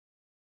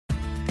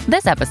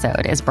This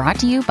episode is brought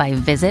to you by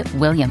Visit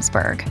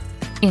Williamsburg.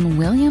 In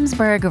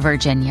Williamsburg,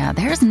 Virginia,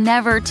 there's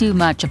never too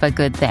much of a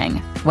good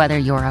thing. Whether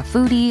you're a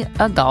foodie,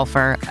 a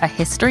golfer, a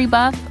history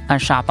buff, a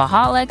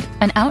shopaholic,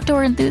 an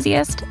outdoor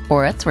enthusiast,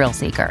 or a thrill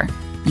seeker,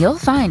 you'll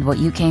find what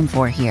you came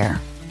for here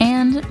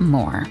and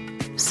more.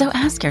 So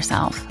ask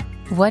yourself,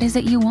 what is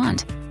it you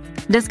want?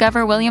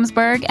 Discover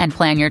Williamsburg and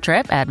plan your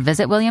trip at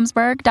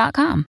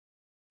visitwilliamsburg.com.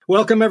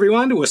 Welcome,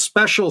 everyone, to a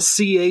special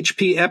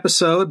CHP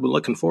episode. We're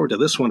looking forward to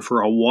this one for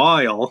a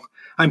while.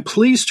 I'm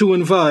pleased to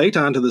invite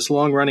onto this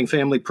long-running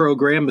family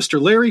program Mr.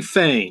 Larry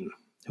Feign,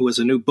 who has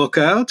a new book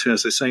out,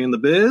 as they say in the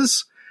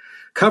biz,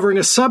 covering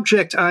a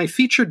subject I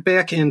featured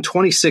back in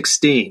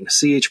 2016,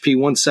 CHP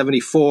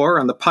 174,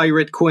 on the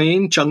Pirate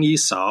Queen, Zheng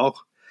Yisao.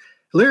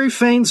 Larry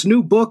Feign's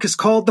new book is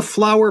called The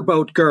Flower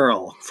Boat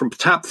Girl, from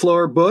Top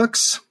Floor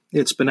Books.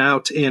 It's been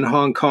out in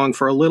Hong Kong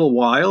for a little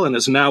while and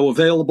is now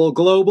available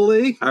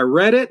globally. I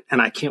read it,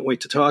 and I can't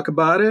wait to talk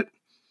about it.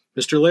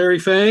 Mr. Larry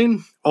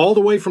Feign, all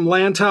the way from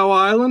Lantau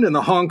Island in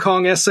the Hong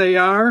Kong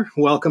SAR,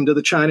 welcome to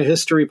the China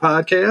History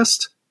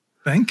Podcast.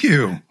 Thank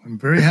you. I'm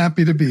very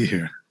happy to be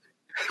here.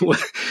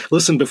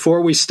 Listen, before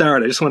we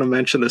start, I just want to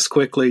mention this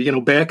quickly. You know,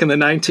 back in the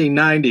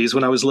 1990s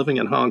when I was living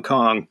in Hong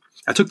Kong,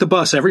 I took the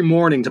bus every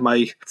morning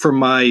from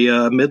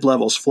my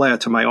mid-levels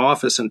flat to my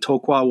office in To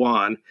Kwa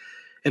Wan.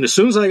 And as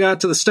soon as I got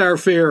to the Star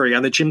Ferry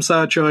on the Tsim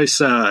Sha Tsui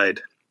side,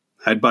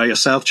 I'd buy a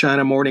South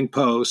China Morning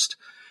Post.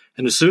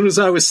 And as soon as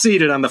I was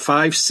seated on the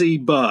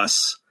 5C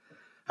bus,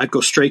 I'd go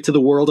straight to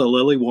the World of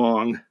Lily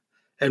Wong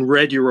and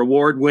read your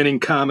award-winning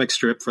comic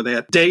strip for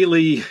that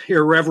daily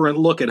irreverent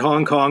look at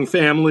Hong Kong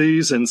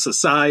families and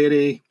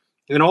society.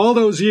 In all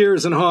those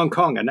years in Hong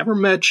Kong, I never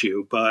met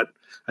you, but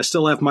I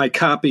still have my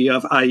copy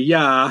of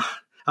Aya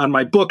on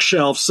my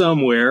bookshelf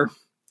somewhere.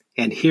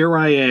 And here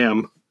I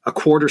am, a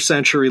quarter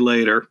century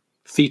later,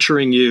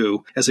 featuring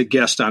you as a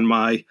guest on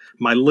my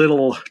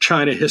little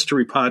China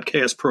History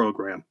Podcast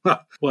program.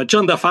 Well,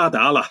 真的发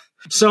达了.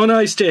 So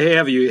nice to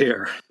have you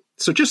here.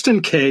 So just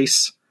in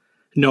case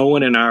no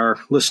one in our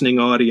listening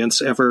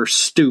audience ever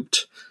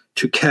stooped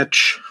to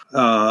catch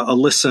a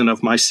listen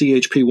of my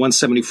CHP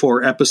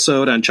 174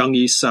 episode on Zheng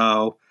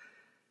Yisao,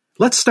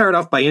 let's start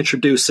off by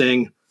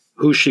introducing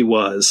who she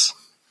was.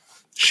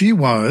 She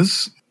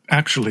was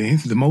actually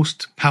the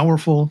most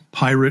powerful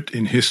pirate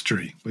in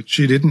history, but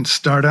she didn't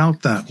start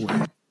out that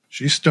way.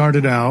 She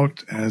started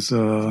out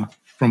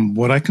from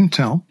what I can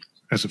tell,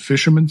 as a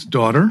fisherman's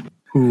daughter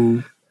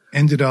who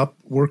ended up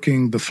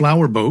working the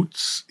flower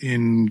boats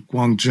in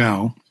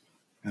Guangzhou.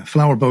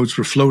 Flower boats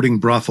were floating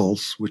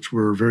brothels, which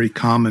were very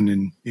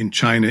common in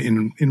China,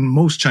 in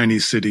most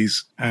Chinese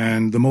cities.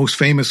 And the most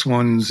famous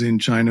ones in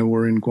China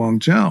were in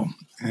Guangzhou.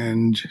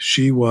 And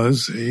she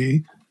was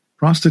a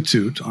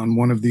prostitute on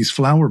one of these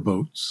flower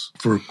boats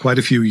for quite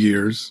a few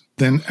years.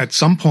 Then at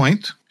some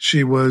point,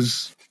 she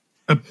was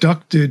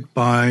abducted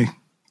by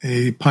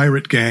a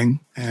pirate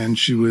gang, and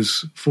she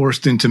was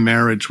forced into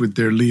marriage with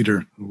their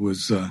leader, who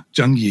was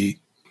Zheng Yi,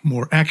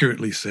 more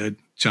accurately said,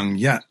 Zheng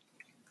Yat.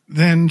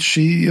 Then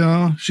she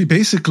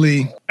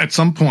basically, at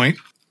some point,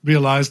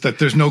 realized that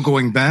there's no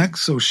going back,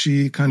 so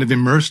she kind of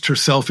immersed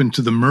herself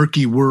into the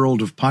murky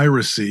world of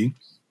piracy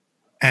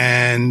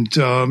and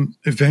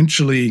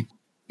eventually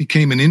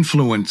became an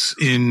influence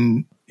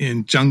in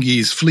Zheng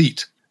Yi's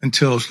fleet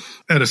until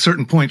at a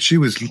certain point she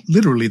was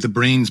literally the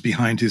brains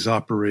behind his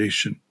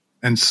operation.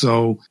 And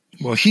so,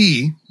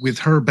 he, with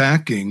her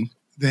backing,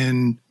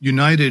 then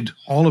united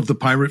all of the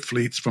pirate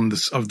fleets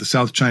of the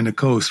South China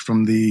coast,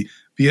 from the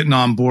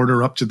Vietnam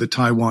border up to the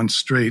Taiwan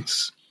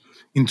Straits,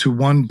 into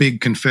one big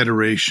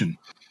confederation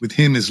with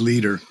him as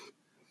leader,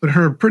 but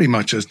her pretty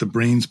much as the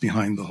brains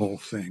behind the whole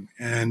thing.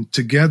 And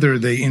together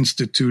they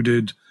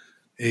instituted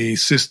a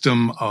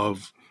system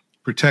of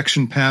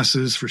protection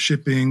passes for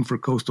shipping, for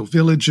coastal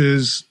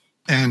villages,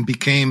 and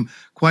became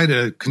quite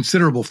a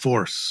considerable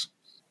force.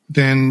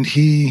 Then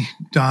he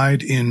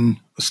died in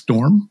a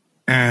storm,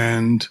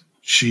 and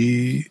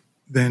she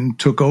then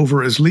took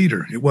over as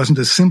leader. It wasn't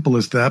as simple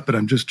as that, but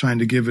I'm just trying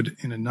to give it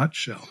in a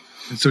nutshell.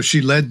 And so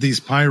she led these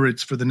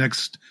pirates for the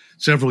next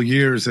several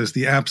years as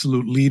the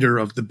absolute leader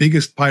of the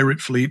biggest pirate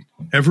fleet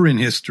ever in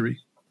history.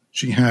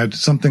 She had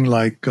something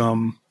like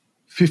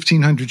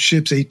 1,500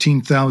 ships,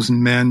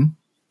 18,000 men.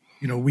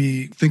 You know,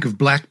 we think of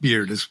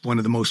Blackbeard as one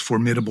of the most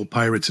formidable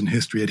pirates in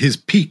history. At his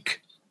peak,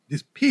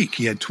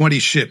 he had 20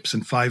 ships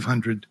and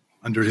 500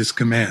 under his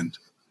command.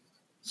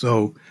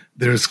 So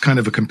there's kind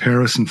of a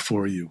comparison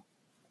for you.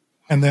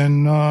 And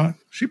then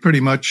she pretty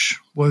much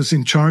was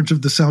in charge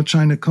of the South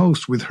China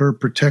coast with her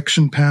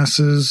protection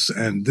passes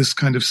and this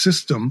kind of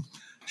system.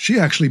 She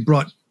actually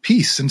brought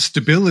peace and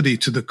stability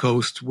to the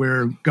coast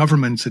where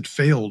governments had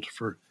failed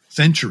for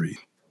centuries.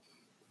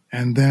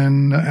 And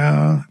then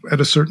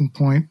at a certain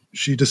point,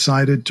 she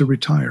decided to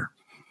retire.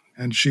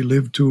 And she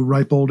lived to a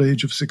ripe old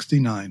age of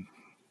 69.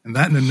 And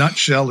that in a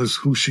nutshell is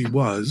who she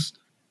was.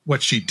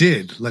 What she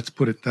did, let's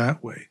put it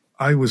that way.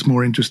 I was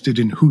more interested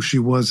in who she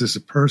was as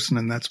a person,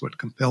 and that's what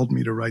compelled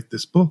me to write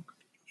this book.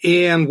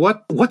 And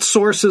what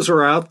sources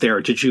are out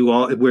there? Did you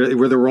all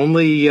were there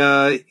only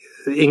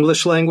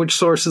English language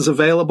sources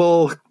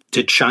available?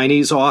 Did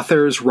Chinese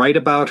authors write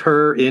about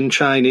her in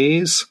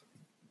Chinese?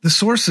 The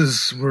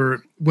sources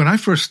were, when I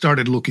first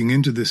started looking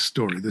into this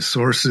story, the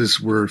sources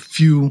were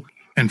few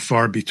and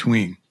far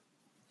between.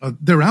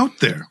 They're out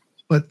there,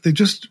 but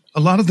a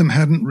lot of them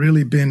hadn't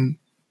really been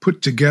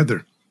put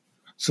together.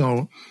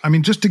 So, I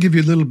mean, just to give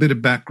you a little bit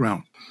of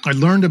background, I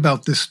learned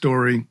about this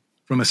story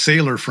from a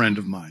sailor friend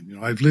of mine. You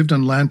know, I've lived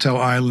on Lantau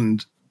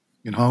Island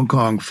in Hong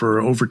Kong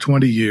for over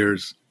 20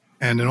 years,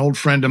 and an old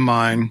friend of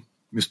mine,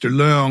 Mr.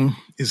 Zheng,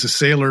 is a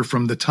sailor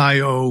from the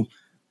Tai O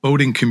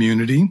boating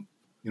community.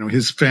 You know,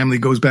 his family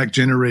goes back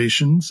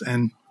generations,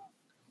 and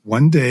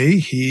one day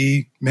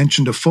he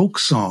mentioned a folk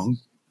song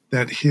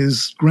that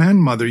his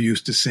grandmother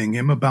used to sing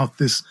him about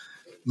this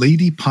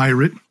lady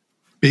pirate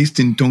based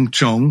in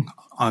Dongchong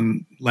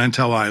on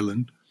Lantau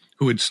Island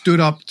who had stood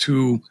up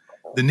to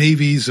the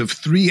navies of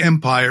 3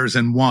 empires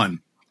and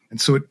won. And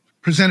so it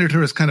presented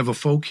her as kind of a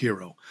folk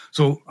hero.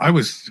 So I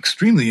was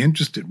extremely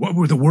interested. What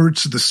were the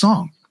words to the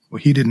song? Well,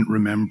 he didn't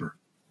remember.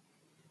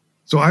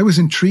 So I was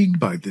intrigued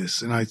by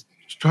this, and I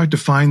tried to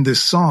find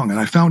this song, and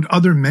I found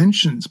other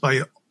mentions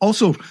by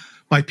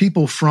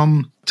people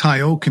from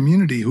Tai O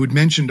community who had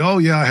mentioned, oh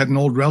yeah, I had an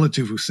old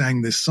relative who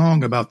sang this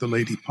song about the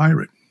lady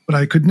pirate, but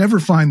I could never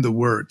find the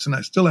words, and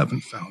I still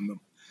haven't found them.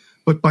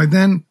 But by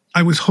then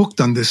I was hooked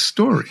on this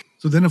story.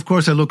 So then, of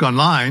course, I look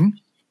online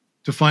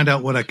to find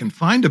out what I can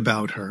find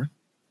about her,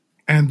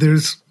 and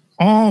there's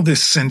all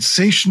this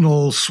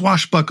sensational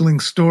swashbuckling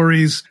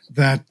stories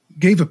that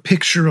gave a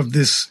picture of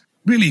this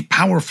really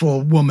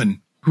powerful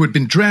woman who had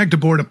been dragged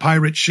aboard a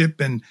pirate ship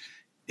and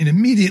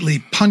immediately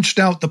punched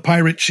out the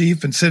pirate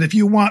chief and said, if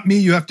you want me,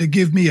 you have to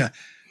give me a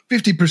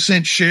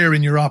 50% share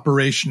in your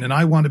operation, and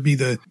I want to be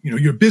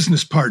your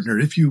business partner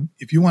if you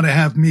want to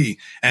have me.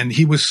 And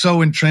he was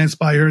so entranced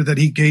by her that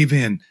he gave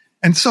in,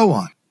 and so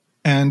on.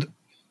 And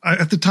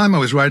at the time I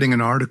was writing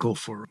an article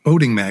for a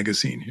boating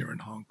magazine here in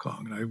Hong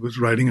Kong, and I was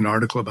writing an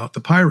article about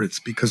the pirates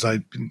because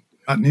I'd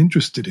gotten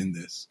interested in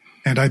this.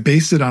 And I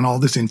based it on all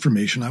this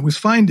information I was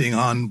finding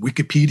on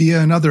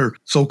Wikipedia and other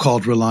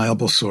so-called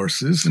reliable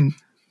sources. And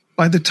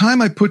by the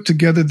time I put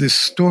together this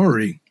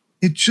story,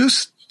 it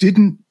just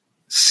didn't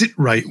sit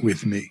right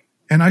with me.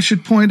 And I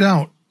should point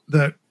out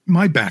that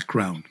my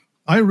background,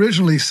 I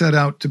originally set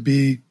out to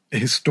be a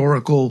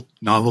historical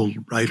novel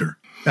writer.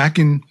 Back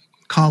in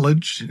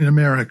college in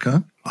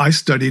America, I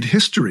studied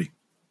history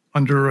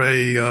under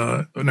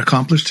an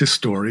accomplished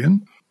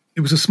historian.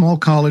 It was a small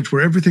college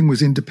where everything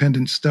was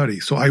independent study.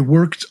 So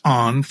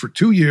for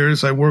 2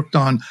 years, I worked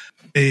on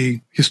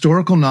a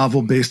historical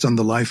novel based on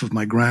the life of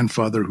my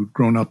grandfather who'd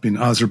grown up in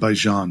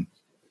Azerbaijan.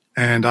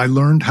 And I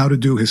learned how to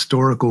do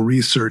historical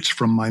research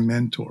from my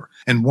mentor.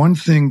 And one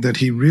thing that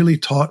he really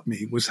taught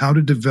me was how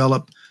to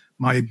develop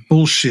my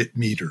bullshit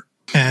meter.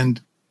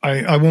 And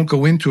I won't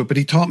go into it, but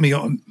he taught me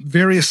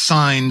various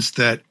signs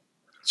that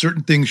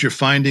certain things you're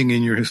finding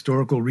in your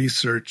historical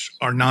research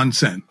are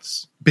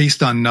nonsense,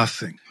 based on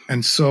nothing.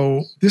 And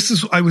so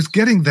I was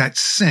getting that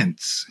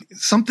sense.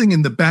 Something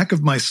in the back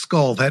of my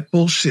skull, that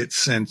bullshit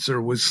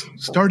sensor, was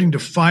starting to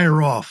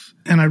fire off.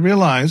 And I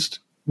realized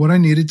what I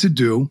needed to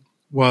do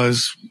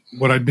was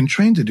what I'd been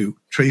trained to do,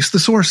 trace the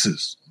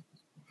sources.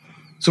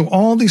 So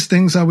all these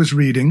things I was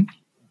reading,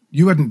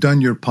 you hadn't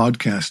done your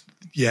podcast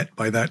yet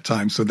by that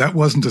time, so that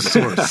wasn't a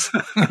source.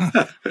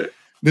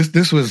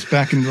 This was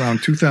back in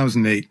around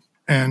 2008.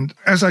 And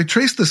as I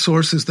traced the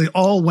sources, they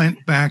all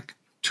went back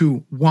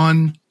to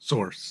one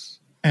source.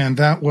 And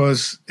that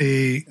was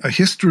a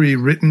history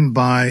written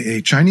by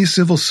a Chinese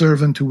civil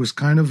servant who was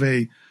kind of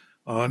an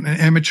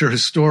amateur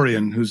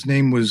historian whose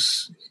name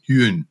was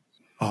Yun.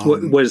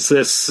 Was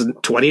this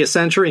 20th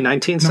century,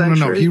 19th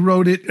century? No. He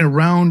wrote it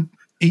around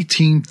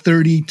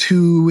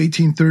 1832,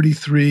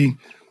 1833,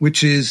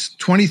 which is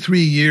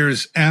 23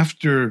 years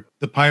after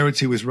the pirates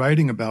he was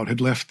writing about had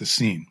left the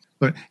scene.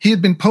 But he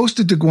had been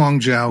posted to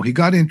Guangzhou. He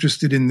got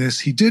interested in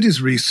this. He did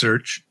his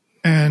research.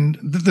 And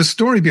the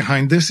story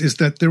behind this is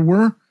that there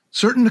were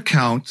certain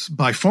accounts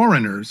by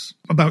foreigners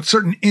about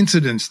certain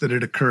incidents that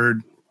had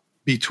occurred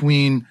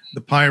between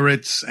the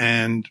pirates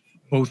and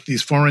both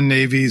these foreign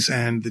navies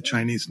and the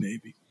Chinese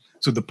Navy.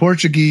 So the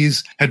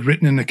Portuguese had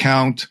written an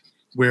account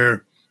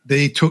where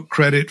they took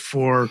credit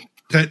for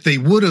that they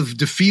would have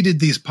defeated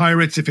these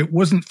pirates if it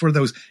wasn't for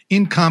those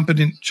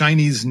incompetent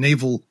Chinese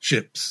naval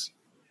ships.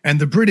 And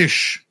the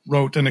British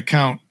wrote an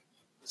account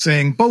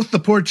saying both the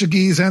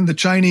Portuguese and the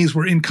Chinese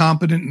were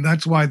incompetent, and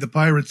that's why the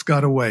pirates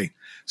got away.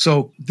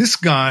 So this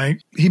guy,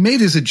 he made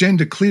his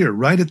agenda clear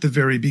right at the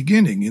very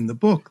beginning in the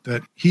book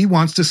that he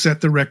wants to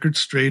set the record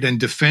straight and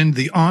defend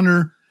the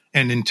honor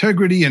and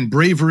integrity and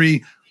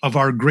bravery of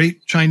our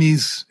great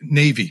Chinese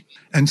Navy.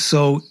 And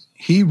so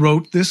he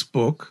wrote this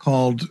book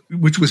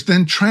which was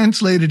then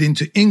translated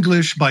into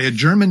English by a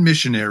German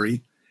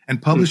missionary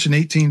and published in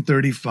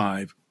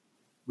 1835,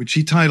 which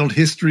he titled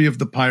History of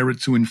the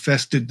Pirates Who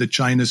Infested the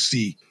China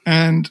Sea.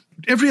 And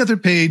every other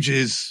page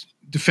is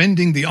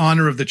defending the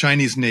honor of the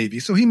Chinese Navy.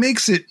 So he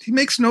makes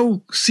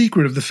no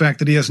secret of the fact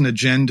that he has an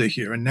agenda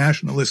here, a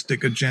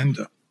nationalistic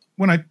agenda.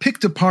 When I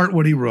picked apart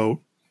what he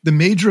wrote, the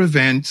major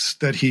events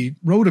that he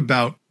wrote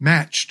about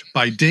matched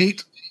by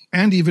date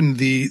and even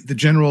the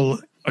general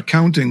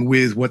accounting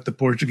with what the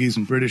Portuguese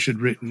and British had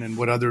written and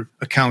what other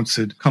accounts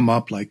had come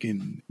up, like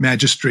in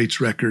magistrates'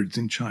 records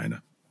in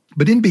China.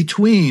 But in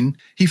between,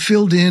 he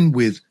filled in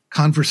with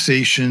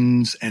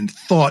conversations and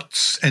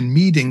thoughts and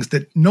meetings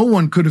that no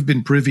one could have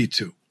been privy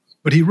to.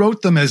 But he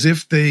wrote them as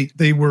if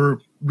they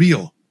were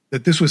real,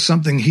 that this was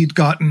something he'd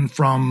gotten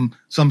from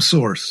some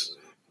source.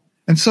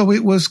 And so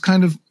it was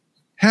kind of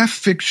half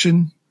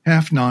fiction,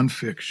 half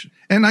nonfiction.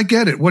 And I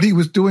get it. What he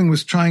was doing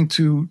was trying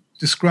to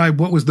describe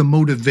what was the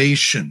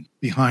motivation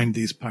behind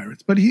these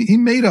pirates. But he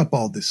made up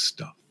all this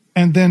stuff.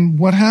 And then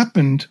what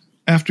happened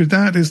after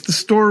that is the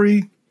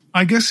story,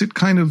 I guess it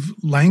kind of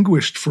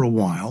languished for a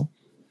while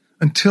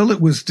until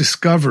it was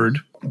discovered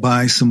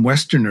by some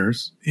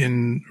Westerners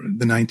in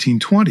the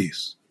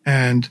 1920s.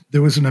 And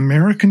there was an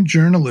American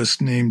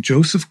journalist named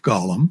Joseph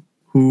Gollum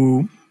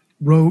who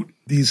wrote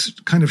these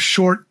kind of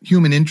short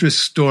human interest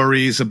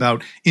stories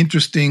about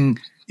interesting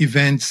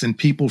events and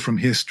people from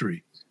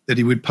history that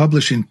he would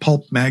publish in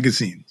pulp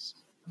magazines.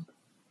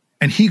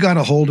 And he got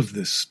a hold of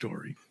this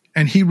story,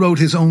 and he wrote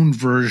his own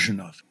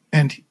version of it.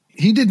 And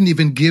he didn't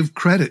even give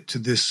credit to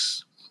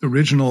this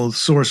original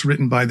source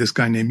written by this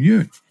guy named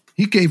Yun.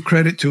 He gave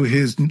credit to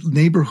his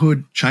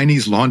neighborhood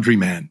Chinese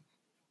laundryman.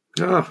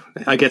 Oh,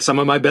 I get some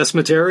of my best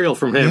material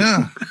from him.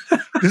 Yeah.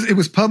 It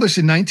was published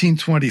in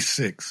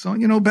 1926.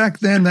 So, back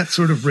then, that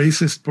sort of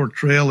racist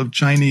portrayal of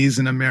Chinese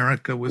in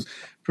America was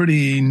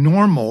pretty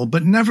normal.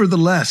 But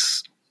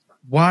nevertheless,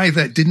 why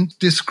that didn't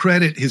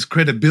discredit his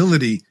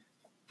credibility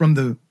from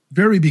the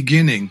very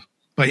beginning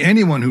by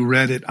anyone who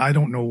read it, I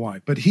don't know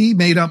why. But he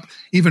made up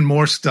even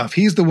more stuff.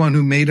 He's the one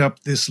who made up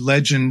this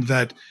legend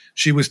that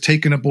she was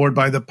taken aboard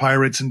by the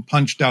pirates and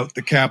punched out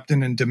the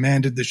captain and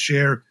demanded the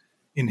share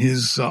in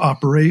his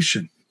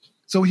operation.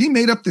 So he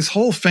made up this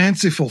whole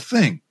fanciful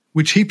thing,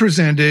 which he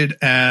presented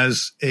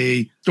as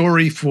a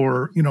story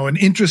for, an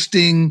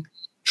interesting,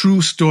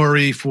 true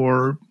story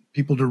for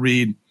people to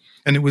read.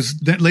 And it was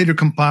that later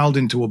compiled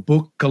into a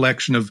book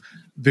collection of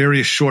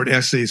various short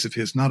essays of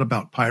his, not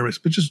about pirates,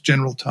 but just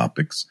general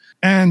topics.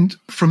 And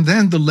from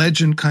then, the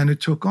legend kind of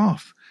took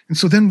off. And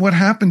so then what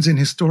happens in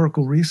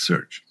historical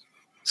research?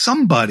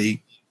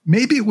 Somebody,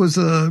 maybe it was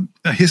a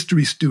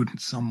history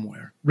student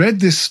somewhere, read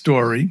this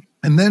story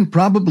and then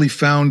probably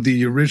found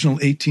the original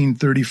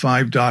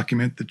 1835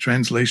 document, the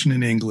translation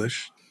in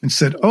English, and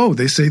said, oh,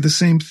 they say the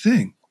same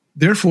thing.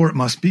 Therefore, it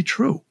must be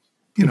true.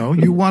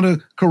 You want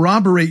to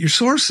corroborate your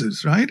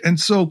sources, right? And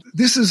so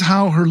this is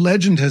how her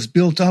legend has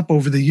built up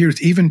over the years,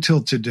 even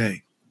till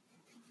today.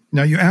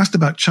 Now, you asked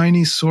about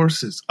Chinese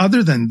sources.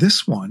 Other than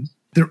this one,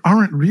 there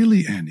aren't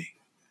really any.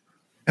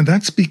 And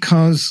that's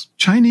because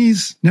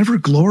Chinese never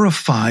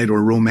glorified or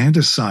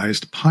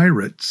romanticized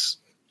pirates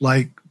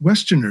like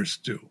Westerners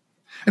do.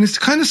 And it's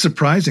kind of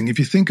surprising if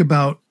you think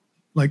about,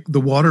 like,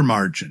 the water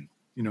margin,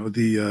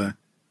 the,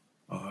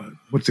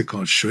 what's it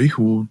called? 水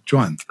滸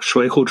传.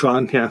 水滸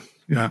传, yeah.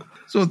 Yeah.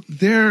 So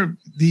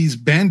these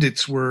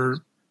bandits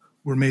were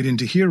made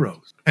into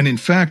heroes. And in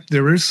fact,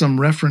 there is some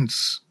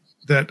reference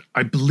that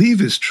I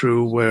believe is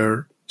true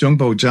where Zheng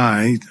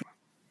Baozhai,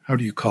 how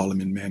do you call him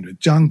in Mandarin?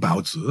 Zhang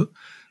Baozi.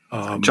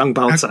 Zhang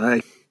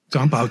Baozhai.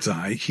 Zhang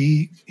Baozhai,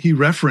 he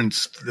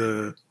referenced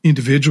the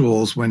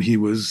individuals when he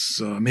was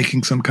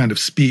making some kind of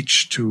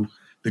speech to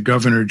the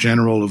governor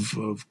general of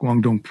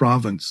Guangdong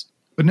province.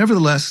 But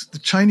nevertheless, the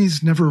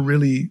Chinese never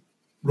really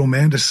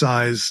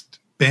romanticized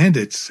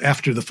bandits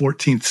after the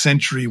 14th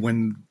century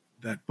when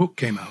that book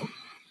came out.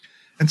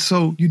 And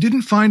so you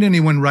didn't find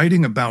anyone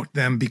writing about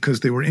them because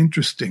they were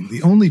interesting.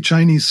 The only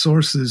Chinese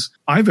sources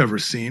I've ever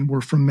seen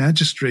were from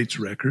magistrates'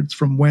 records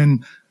from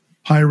when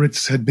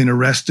pirates had been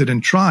arrested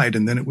and tried.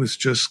 And then it was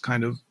just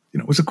kind of,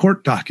 it was a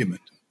court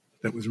document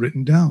that was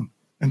written down.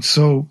 And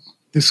so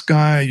this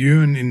guy,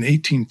 Yun, in the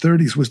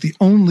 1830s was the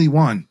only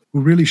one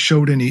who really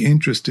showed any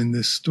interest in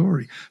this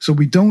story. So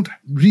we don't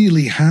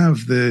really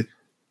have the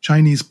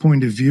Chinese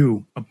point of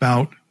view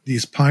about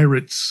these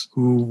pirates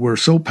who were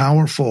so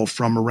powerful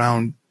from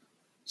around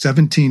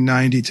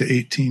 1790 to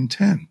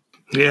 1810.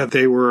 Yeah,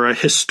 they were a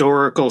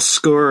historical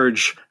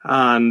scourge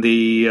on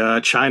the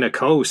China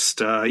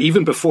coast.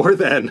 Even before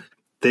then,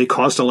 they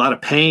caused a lot of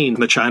pain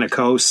on the China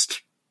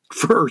coast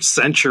for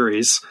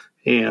centuries,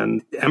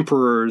 and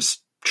emperors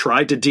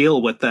tried to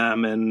deal with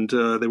them, and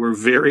they were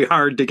very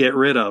hard to get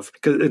rid of.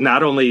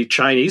 Not only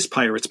Chinese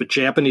pirates, but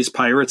Japanese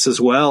pirates as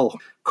well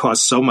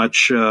caused so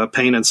much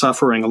pain and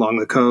suffering along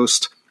the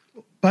coast.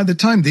 By the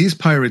time these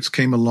pirates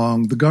came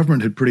along, the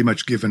government had pretty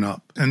much given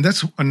up. And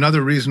that's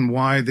another reason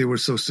why they were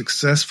so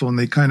successful, and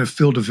they kind of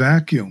filled a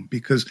vacuum,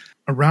 because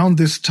around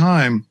this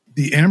time,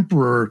 the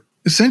emperor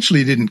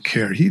essentially didn't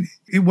care.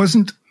 It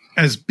wasn't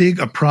as big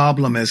a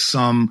problem as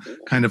some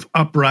kind of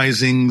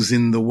uprisings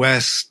in the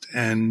West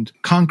and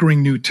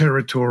conquering new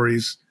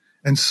territories.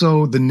 And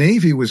so the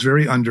Navy was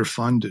very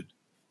underfunded.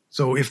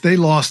 So if they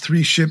lost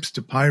 3 ships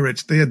to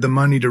pirates, they had the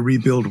money to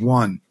rebuild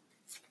 1.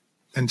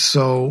 And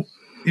so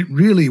it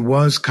really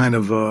was kind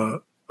of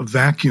a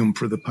vacuum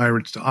for the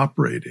pirates to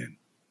operate in.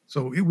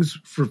 So it was,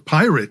 for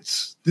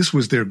pirates, this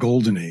was their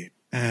golden age.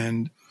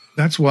 And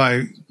that's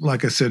why,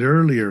 like I said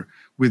earlier,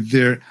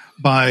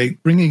 by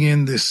bringing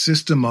in this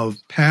system of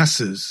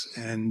passes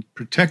and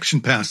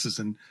protection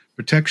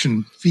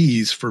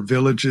fees for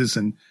villages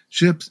and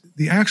ships,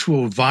 the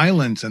actual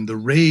violence and the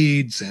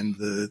raids and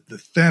the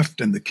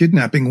theft and the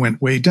kidnapping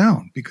went way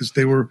down because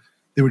they were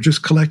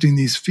just collecting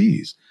these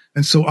fees.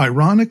 And so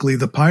ironically,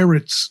 the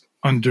pirates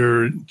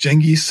under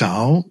Zheng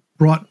Sao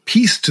brought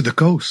peace to the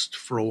coast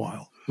for a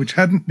while, which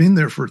hadn't been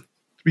there for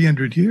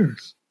 300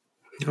 years.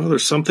 Oh,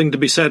 there's something to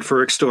be said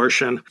for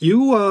extortion.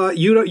 You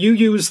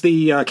use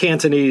the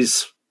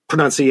Cantonese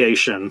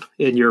pronunciation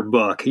in your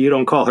book. You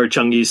don't call her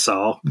Zheng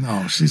Yisao.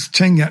 No, she's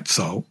Cheng Yat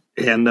So.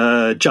 And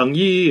Zheng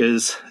Yi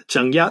is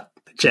Zheng Yat,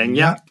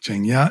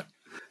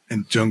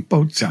 and Zheng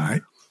Bo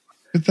Zai.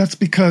 But that's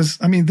because,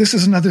 this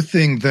is another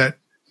thing that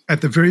at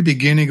the very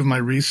beginning of my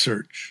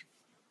research,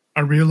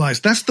 I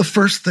realized that's the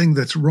first thing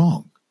that's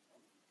wrong.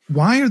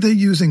 Why are they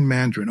using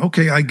Mandarin?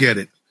 Okay, I get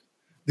it.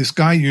 This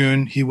guy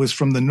Yun, he was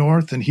from the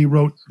north and he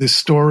wrote this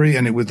story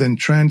and it was then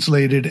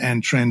translated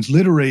and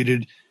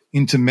transliterated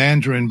into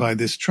Mandarin by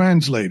this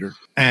translator.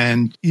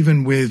 And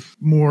even with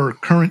more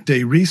current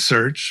day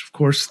research, of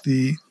course,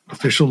 the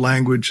official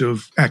language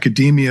of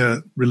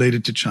academia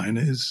related to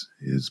China is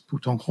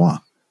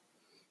Putonghua.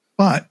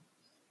 But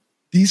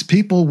these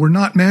people were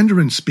not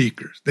Mandarin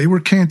speakers. They were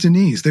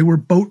Cantonese. They were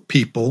boat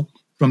people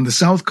from the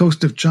south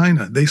coast of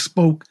China. They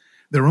spoke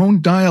their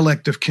own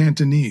dialect of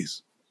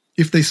Cantonese.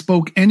 If they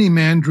spoke any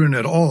Mandarin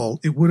at all,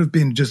 it would have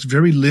been just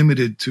very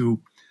limited to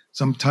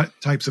some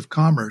types of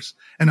commerce.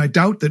 And I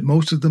doubt that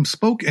most of them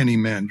spoke any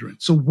Mandarin.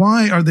 So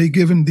why are they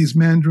given these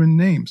Mandarin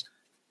names?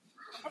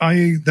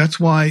 That's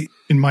why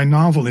in my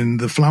novel, in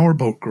The Flower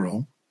Boat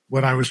Girl,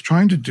 what I was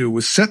trying to do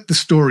was set the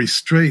story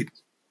straight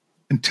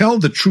and tell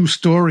the true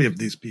story of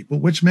these people,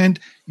 which meant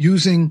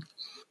using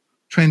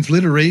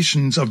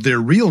transliterations of their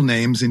real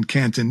names in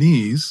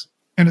Cantonese.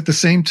 And at the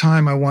same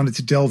time, I wanted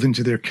to delve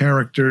into their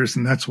characters,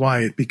 and that's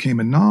why it became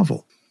a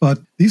novel. But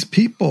these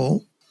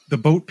people, the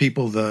boat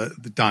people, the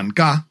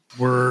Danga,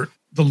 were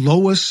the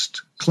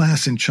lowest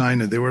class in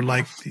China. They were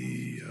like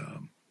the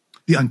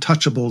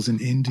untouchables in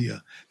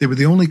India. They were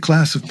the only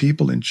class of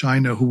people in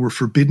China who were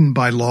forbidden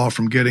by law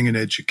from getting an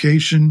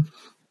education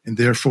and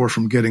therefore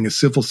from getting a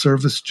civil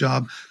service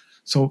job.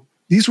 So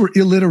these were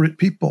illiterate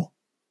people.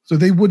 So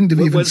they wouldn't have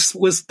even... Was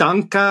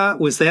Danka,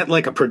 was that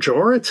like a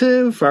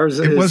pejorative? Or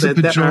it was a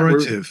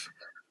pejorative.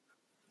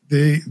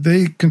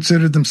 They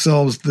considered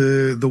themselves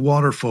the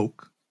water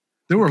folk.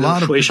 There were a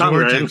lot of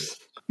pejoratives.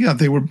 Yeah,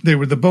 they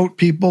were the boat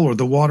people or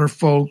the water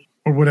folk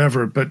or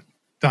whatever. But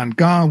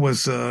Danga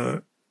was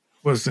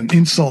an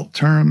insult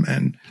term,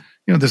 and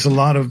there's a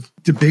lot of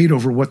debate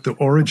over what the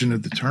origin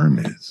of the term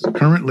is.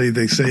 Currently,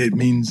 they say it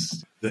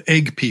means the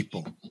egg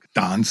people.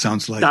 Dan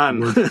sounds like a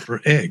word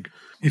for egg.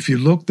 If you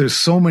look, there's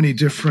so many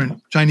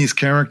different Chinese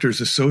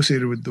characters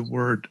associated with the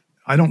word.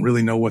 I don't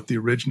really know what the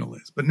original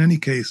is. But in any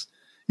case,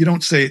 you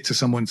don't say it to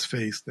someone's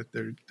face that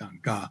they're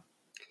Danga.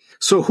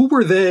 So who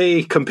were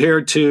they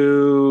compared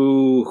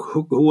to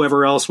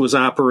whoever else was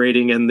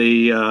operating in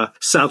the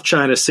South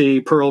China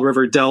Sea, Pearl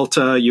River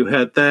Delta? You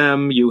had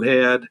them. You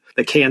had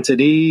the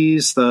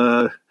Cantonese,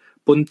 the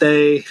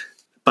Bunte,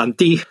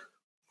 Banti.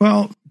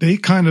 Well, they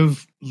kind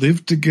of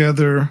lived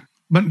together,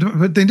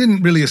 but they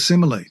didn't really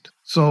assimilate.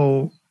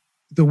 So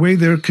the way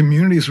their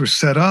communities were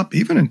set up,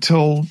 even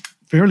until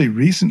fairly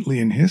recently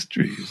in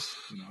history,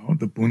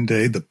 the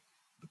Bunde, the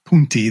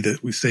Punti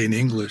that we say in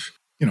English,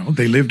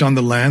 they lived on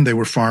the land, they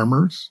were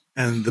farmers,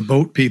 and the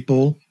boat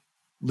people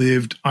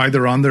lived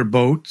either on their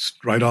boats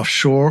right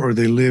offshore, or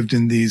they lived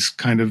in these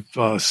kind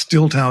of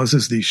stilt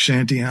houses, these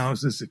shanty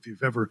houses. If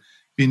you've ever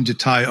been to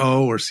Tai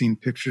O or seen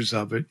pictures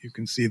of it, you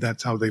can see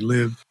that's how they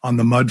lived on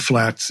the mud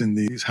flats in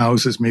these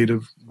houses made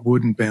of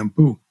wood and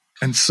bamboo.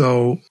 And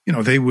so,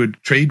 they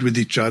would trade with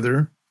each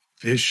other,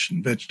 fish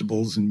and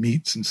vegetables and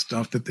meats and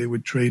stuff that they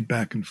would trade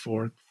back and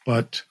forth.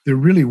 But there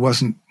really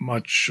wasn't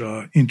much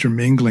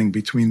intermingling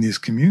between these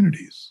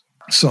communities.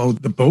 So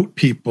the boat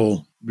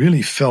people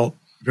really felt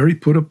very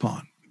put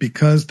upon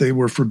because they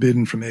were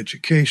forbidden from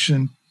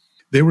education.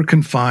 They were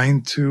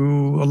confined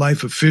to a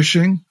life of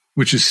fishing,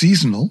 which is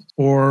seasonal,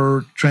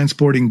 or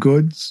transporting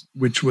goods,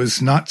 which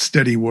was not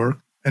steady work.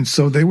 And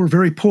so they were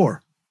very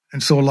poor.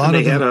 And so a lot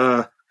of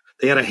them...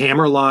 They had a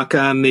hammerlock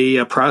on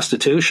the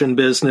prostitution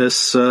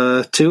business,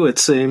 too, it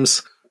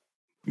seems.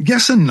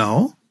 Yes and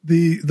no.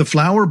 The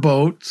flower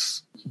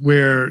boats,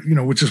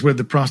 which is where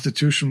the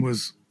prostitution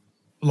was,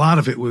 a lot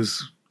of it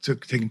was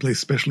taking place,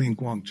 especially in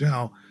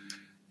Guangzhou.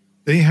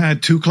 They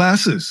had 2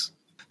 classes.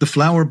 The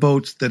flower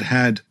boats that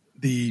had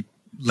the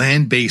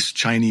land-based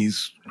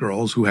Chinese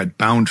girls who had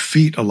bound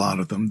feet, a lot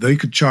of them, they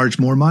could charge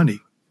more money.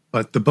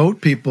 But the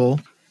boat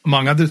people,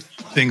 among other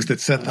things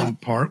that set them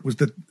apart, was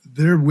that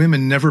their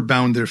women never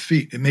bound their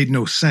feet. It made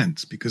no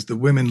sense because the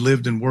women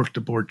lived and worked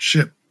aboard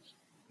ship.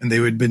 and they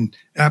had been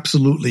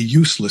absolutely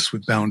useless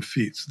with bound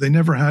feet. So they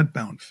never had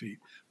bound feet.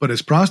 But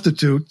as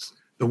prostitutes,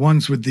 the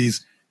ones with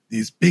these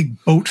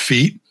big boat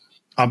feet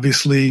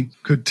obviously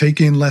could take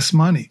in less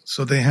money.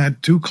 So they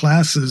had two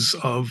classes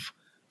of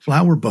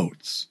flower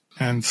boats.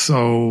 And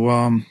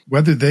so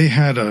whether they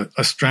had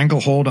a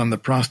stranglehold on the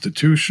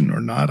prostitution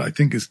or not, I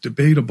think is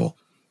debatable.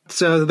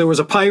 So there was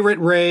a pirate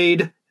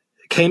raid,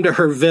 came to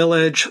her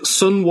village,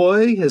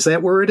 Sunwei, is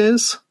that where it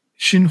is?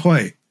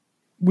 Xinhui.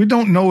 We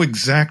don't know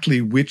exactly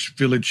which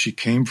village she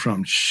came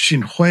from.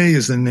 Xinhui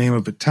is the name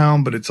of a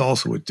town, but it's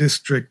also a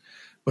district.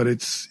 But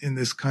it's in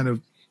this kind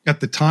of,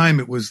 at the time,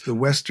 it was the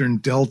Western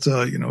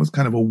Delta, it's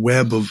kind of a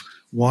web of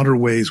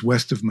waterways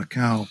west of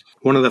Macau.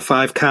 One of the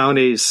 5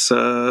 counties,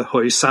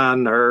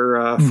 Huishan,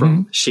 are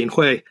from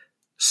Xinhui.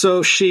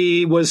 So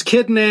she was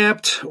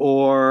kidnapped,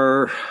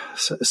 or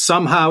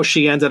somehow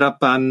she ended up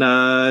on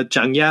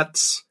Zheng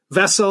Yat's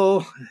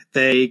vessel.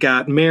 They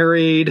got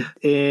married,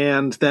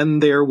 and then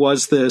there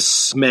was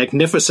this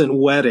magnificent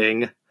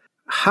wedding.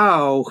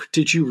 How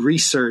did you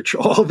research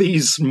all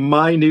these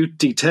minute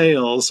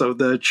details of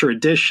the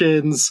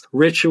traditions,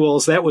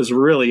 rituals? That was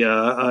really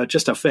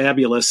just a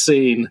fabulous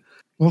scene.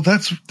 Well,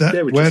 that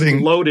they were wedding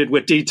just loaded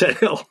with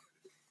detail.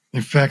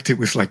 In fact, it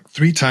was like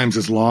 3 times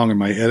as long, and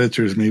my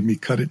editors made me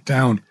cut it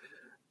down.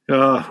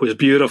 Oh, it was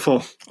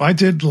beautiful. I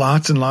did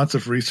lots and lots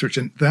of research,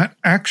 and that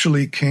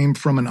actually came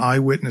from an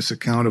eyewitness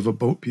account of a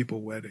boat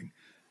people wedding.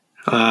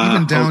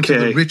 Even down to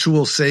the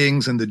ritual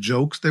sayings and the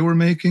jokes they were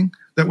making.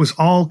 That was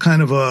all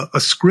kind of a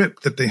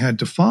script that they had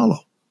to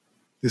follow.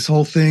 This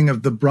whole thing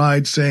of the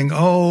bride saying,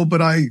 "Oh,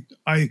 but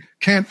I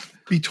can't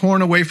be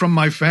torn away from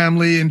my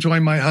family and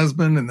join my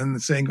husband," and then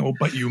saying, "Oh,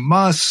 but you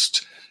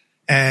must."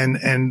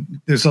 And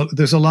there's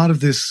a lot of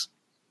this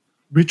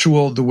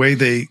ritual, the way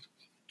they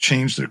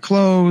changed their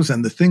clothes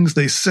and the things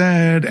they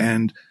said,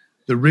 and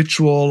the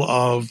ritual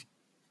of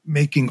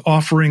making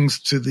offerings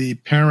to the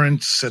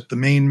parents at the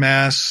main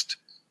mast.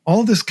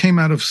 All this came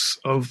out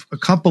of a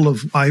couple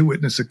of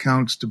eyewitness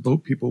accounts to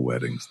boat people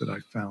weddings that I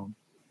found.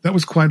 That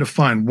was quite a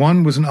find.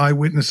 One was an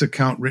eyewitness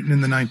account written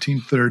in the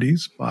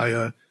 1930s by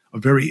a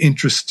very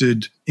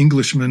interested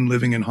Englishman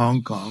living in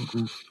Hong Kong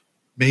who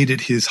made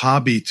it his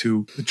hobby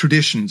to the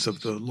traditions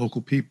of the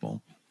local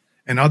people.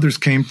 And others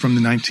came from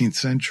the 19th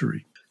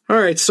century. All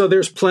right, so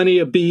there's plenty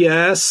of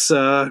BS.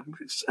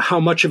 How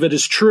much of it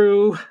is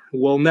true,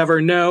 we'll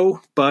never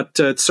know, but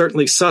it's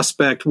certainly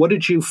suspect. What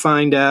did you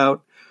find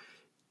out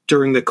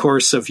during the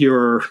course of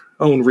your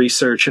own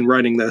research and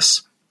writing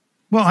this?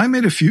 Well, I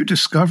made a few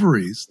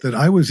discoveries that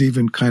I was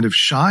even kind of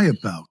shy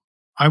about.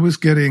 I was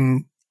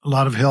getting a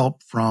lot of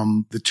help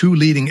from the 2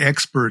 leading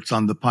experts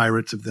on the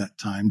pirates of that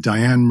time,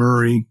 Diane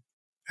Murray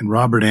and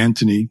Robert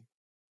Anthony,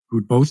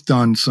 who'd both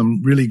done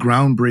some really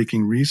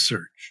groundbreaking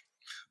research.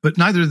 But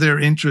neither of their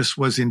interest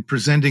was in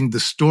presenting the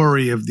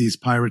story of these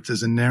pirates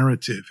as a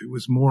narrative. It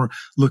was more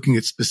looking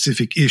at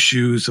specific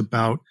issues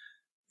about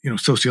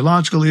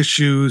sociological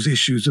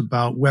issues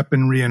about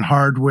weaponry and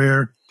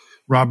hardware.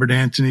 Robert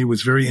Anthony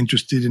was very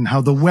interested in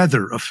how the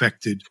weather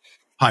affected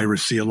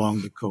piracy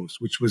along the coast,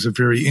 which was a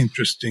very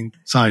interesting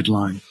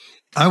sideline.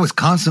 I was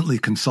constantly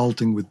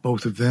consulting with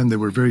both of them. They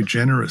were very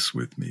generous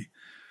with me.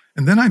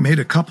 And then I made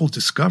a couple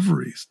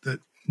discoveries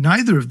that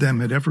neither of them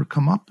had ever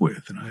come up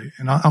with.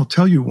 And I'll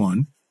tell you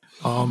one.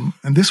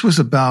 And this was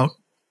about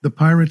the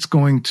pirates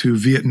going to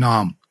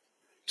Vietnam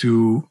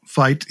to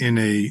fight in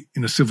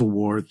a civil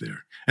war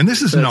there. And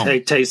this is known.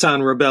 Tay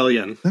Son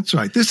Rebellion. That's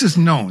right. This is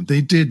known.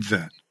 They did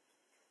that.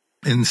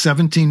 In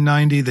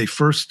 1790, they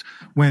first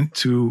went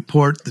to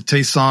port the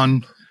Tay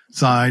Son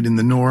side in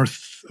the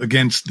north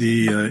against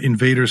the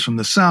invaders from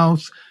the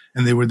south,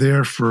 and they were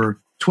there for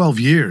 12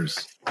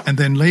 years. And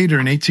then later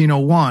in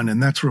 1801,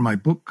 and that's where my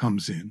book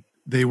comes in,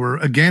 they were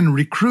again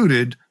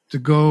recruited to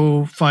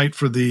go fight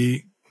for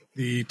the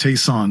Tay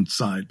Son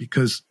side,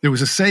 because there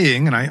was a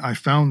saying, and I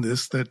found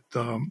this, that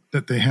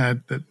they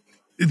had, that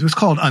it was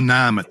called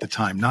Annam at the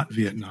time, not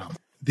Vietnam.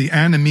 The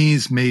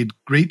Annamese made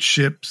great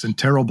ships and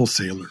terrible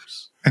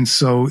sailors. And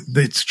so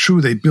it's true,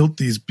 they built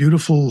these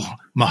beautiful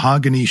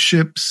mahogany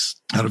ships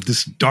out of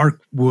this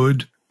dark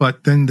wood,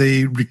 but then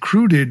they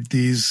recruited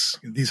these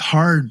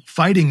hard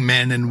fighting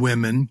men and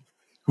women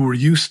who were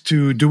used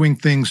to doing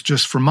things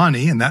just for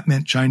money, and that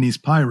meant Chinese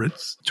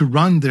pirates, to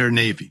run their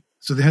navy.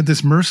 So they had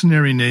this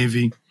mercenary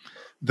navy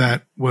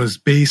that was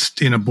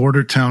based in a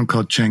border town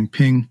called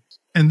Changping,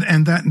 and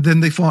then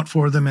they fought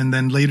for them, and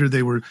then later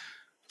they were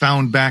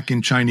found back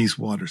in Chinese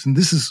waters. And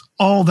this is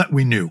all that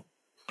we knew,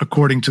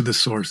 according to the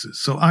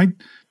sources. So I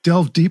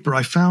delved deeper.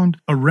 I found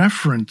a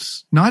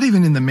reference, not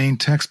even in the main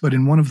text, but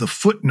in one of the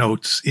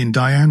footnotes in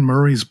Diane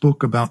Murray's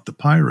book about the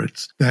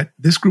pirates, that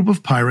this group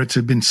of pirates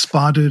had been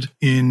spotted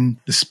in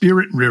the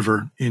Spirit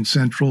River in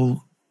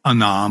central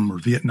Annam or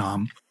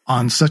Vietnam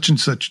on such and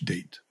such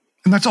date.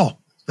 And that's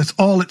all. That's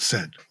all it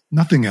said.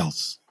 Nothing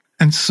else.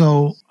 And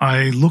so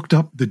I looked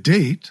up the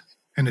date,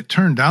 and it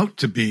turned out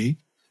to be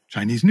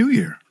Chinese New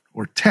Year,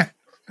 or Tet,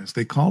 as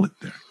they call it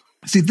there.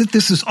 See,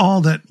 this is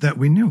all that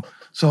we knew.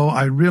 So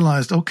I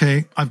realized,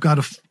 okay, I've got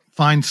to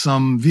find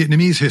some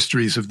Vietnamese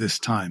histories of this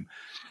time.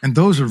 And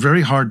those are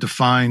very hard to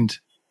find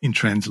in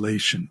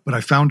translation, but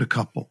I found a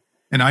couple.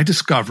 And I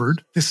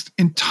discovered this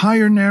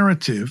entire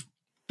narrative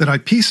that I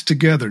pieced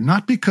together,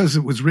 not because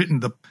it was written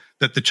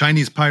that the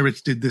Chinese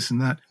pirates did this and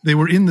that. They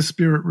were in the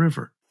Spirit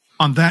River.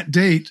 On that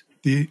date,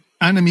 the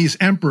Annamese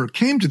emperor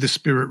came to the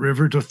Spirit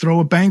River to throw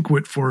a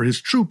banquet for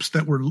his troops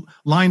that were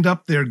lined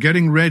up there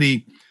getting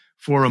ready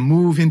for a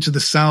move into the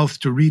south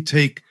to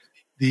retake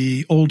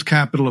the old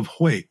capital of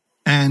Hui.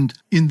 And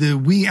in the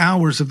wee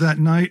hours of that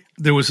night,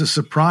 there was a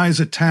surprise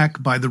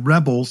attack by the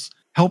rebels,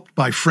 helped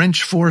by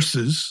French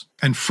forces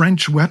and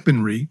French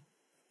weaponry,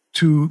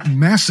 to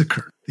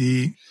massacre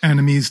the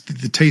Annamese,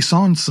 the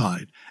Tay-son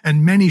side.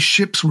 And many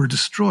ships were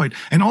destroyed.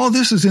 And all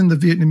this is in the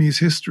Vietnamese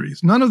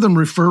histories, none of them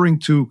referring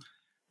to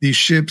these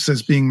ships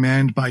as being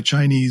manned by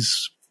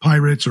Chinese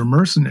pirates or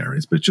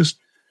mercenaries, but just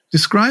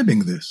describing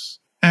this.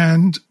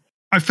 And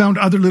I found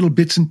other little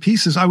bits and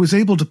pieces. I was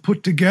able to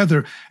put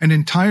together an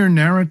entire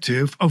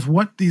narrative of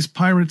what these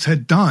pirates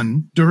had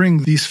done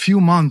during these few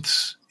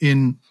months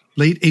in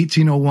late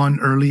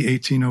 1801, early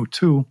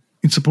 1802,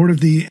 in support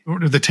of the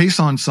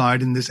Tay-son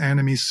side in this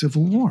Annamese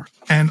civil war.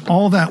 And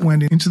all that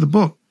went into the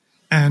book.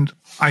 And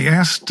I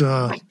asked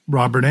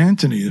Robert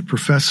Anthony, the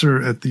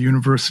professor at the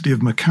University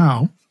of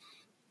Macau,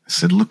 I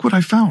said, look what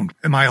I found.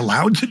 Am I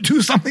allowed to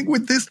do something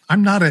with this?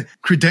 I'm not a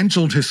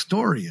credentialed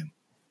historian.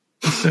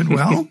 He said,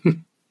 well,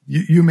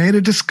 you made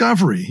a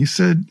discovery. He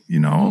said,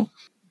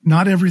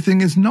 not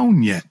everything is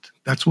known yet.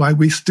 That's why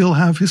we still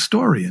have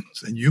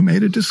historians. And you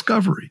made a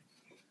discovery.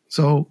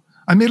 So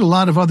I made a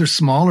lot of other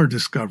smaller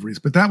discoveries,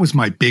 but that was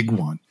my big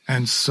one.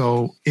 And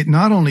so it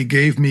not only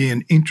gave me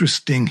an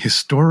interesting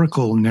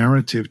historical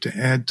narrative to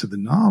add to the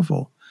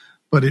novel,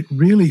 but it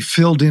really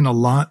filled in a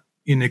lot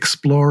in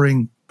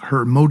exploring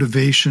her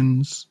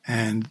motivations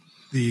and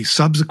the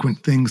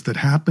subsequent things that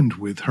happened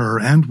with her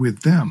and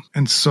with them.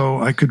 And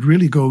so I could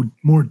really go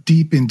more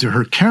deep into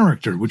her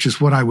character, which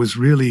is what I was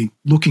really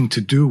looking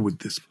to do with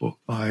this book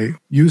by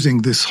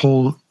using this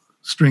whole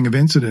string of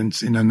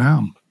incidents in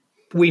Annam.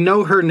 We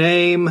know her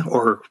name,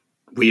 or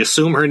we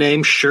assume her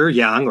name, Shi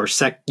Yang or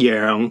Sek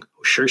Yang,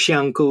 Shi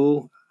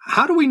Xianggu.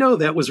 How do we know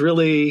that was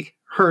really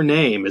her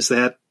name? Is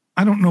that...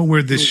 I don't know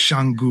where this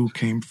Xianggu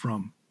came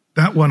from.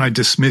 That one I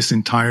dismiss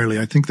entirely.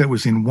 I think that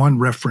was in one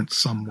reference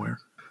somewhere.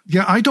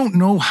 Yeah, I don't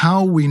know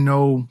how we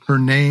know her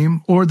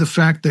name or the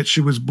fact that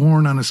she was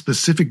born on a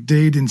specific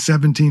date in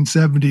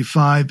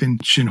 1775 in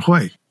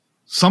Xinhui.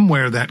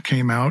 Somewhere that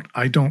came out,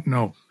 I don't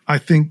know. I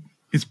think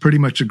it's pretty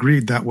much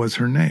agreed that was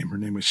her name. Her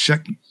name was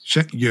Shek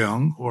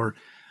Yang, or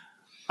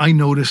I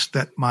noticed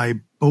that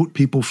my boat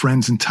people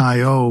friends in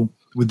Tai-O,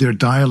 with their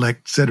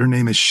dialect, said her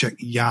name is Shek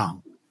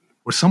Yang,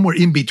 or somewhere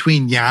in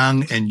between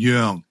Yang and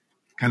Yang,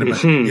 kind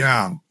of a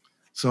Yang.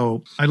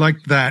 So I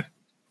liked that.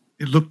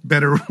 It looked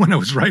better when I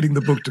was writing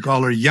the book to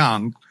call her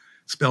Yang,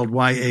 spelled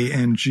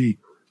Y-A-N-G.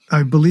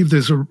 I believe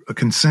there's a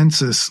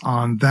consensus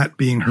on that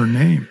being her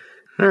name.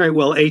 All right,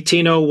 well,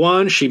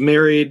 1801, she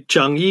married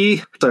Zheng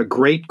Yi, the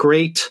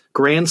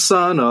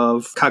great-great-grandson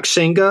of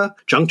Kaxinga,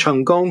 Zheng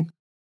Chenggong.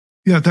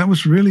 Yeah, that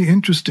was really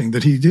interesting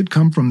that he did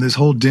come from this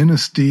whole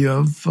dynasty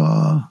of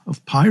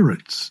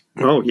pirates.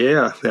 Oh,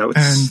 yeah, that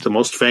was the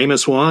most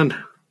famous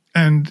one.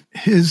 And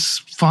his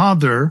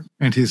father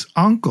and his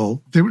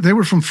uncle, they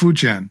were from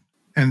Fujian.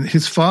 And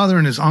his father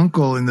and his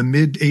uncle in the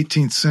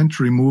mid-18th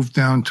century moved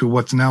down to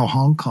what's now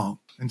Hong Kong.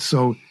 And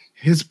so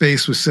his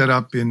base was set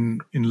up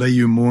in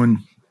Layumun,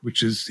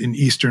 which is in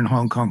eastern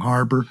Hong Kong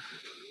harbor.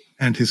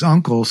 And his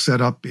uncle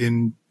set up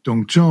in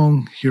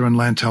Dongzhong, here on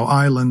Lantau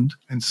Island.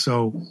 And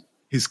so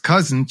his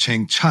cousin,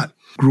 Cheng Chat,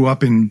 grew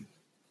up in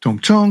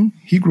Dongzhong.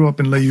 He grew up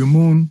in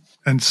Layumun.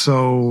 And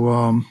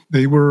so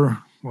they were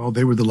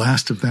the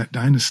last of that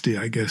dynasty,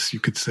 I guess you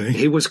could say.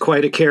 He was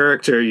quite a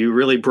character. You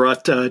really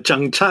brought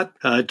Zheng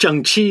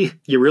Qi,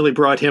 you really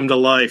brought him to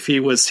life. He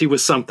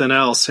was something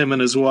else, him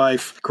and his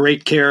wife.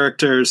 Great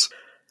characters.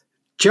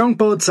 Zheng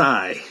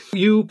Bozai,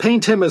 you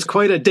paint him as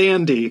quite a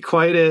dandy,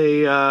 quite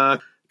a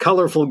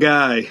colorful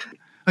guy.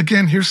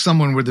 Again, here's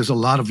someone where there's a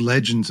lot of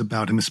legends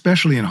about him,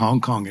 especially in Hong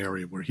Kong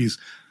area, where he's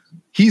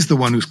the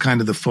one who's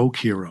kind of the folk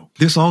hero.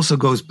 This also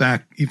goes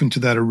back even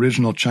to that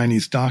original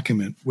Chinese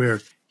document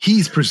where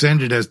he's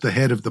presented as the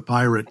head of the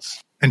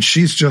pirates, and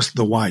she's just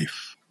the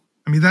wife.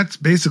 I mean, that's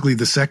basically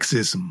the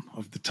sexism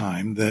of the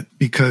time, that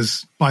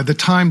because by the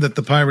time that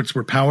the pirates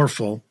were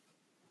powerful,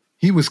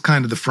 he was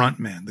kind of the front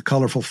man, the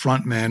colorful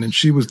front man, and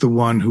she was the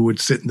one who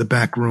would sit in the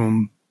back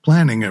room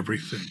planning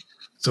everything.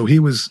 So he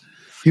was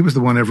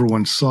the one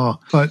everyone saw.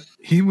 But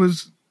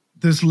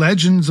there's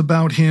legends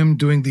about him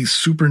doing these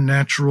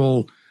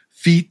supernatural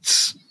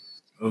feats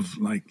of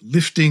like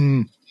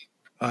lifting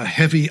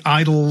heavy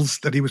idols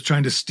that he was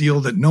trying to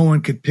steal that no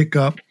one could pick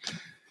up.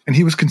 And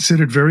he was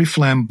considered very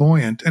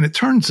flamboyant. And it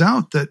turns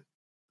out that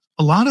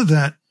a lot of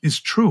that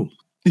is true.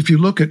 If you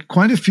look at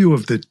quite a few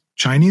of the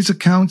Chinese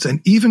accounts and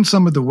even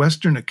some of the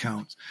Western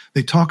accounts,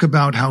 they talk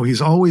about how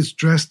he's always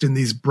dressed in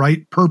these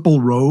bright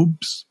purple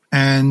robes,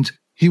 and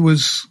he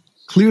was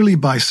clearly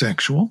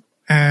bisexual,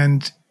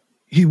 and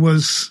he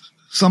was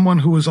someone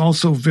who was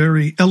also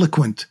very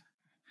eloquent.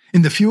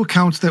 in the few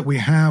accounts that we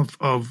have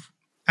of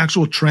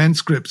actual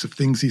transcripts of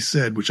things he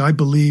said, which I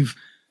believe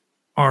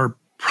are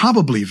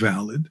probably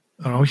valid,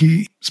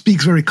 he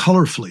speaks very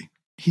colorfully.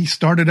 He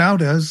started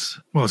out as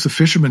a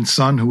fisherman's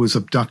son who was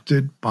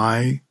abducted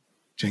by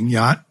Zheng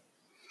Yat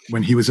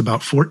when he was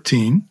about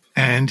 14,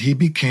 and he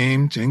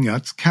became Zheng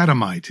Yat's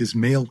catamite, his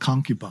male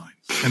concubine.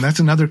 And that's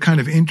another kind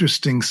of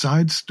interesting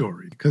side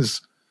story,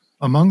 because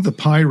among the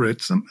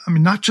pirates, I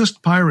mean, not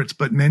just pirates,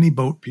 but many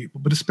boat people,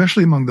 but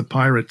especially among the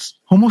pirates,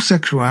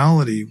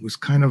 homosexuality was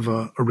kind of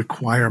a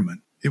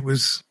requirement. It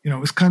was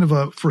kind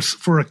of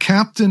for a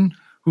captain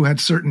who had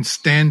certain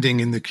standing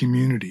in the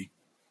community,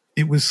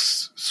 it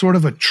was sort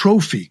of a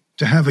trophy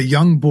to have a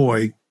young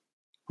boy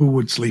who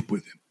would sleep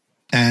with him.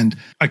 And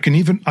I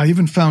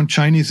even found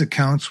Chinese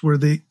accounts where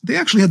they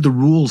actually had the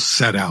rules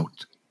set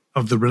out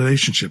of the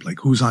relationship, like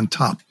who's on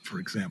top, for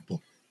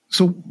example.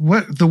 So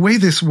the way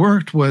this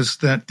worked was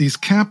that these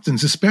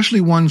captains,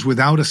 especially ones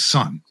without a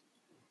son,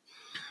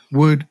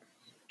 would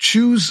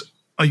choose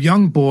a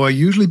young boy,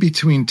 usually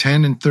between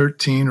 10 and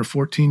 13 or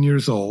 14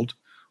 years old,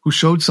 who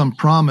showed some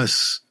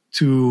promise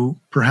to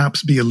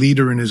perhaps be a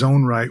leader in his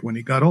own right when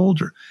he got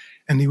older.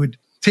 And he would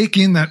take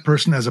in that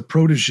person as a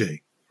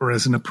protege or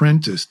as an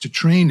apprentice to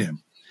train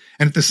him.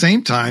 And at the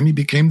same time, he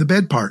became the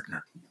bed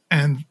partner.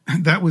 And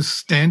that was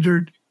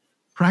standard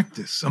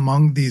practice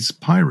among these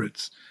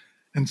pirates.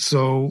 And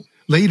so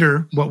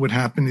later, what would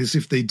happen is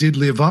if they did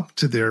live up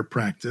to their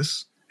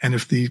practice, and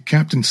if the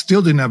captain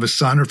still didn't have a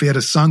son, or if he had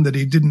a son that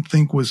he didn't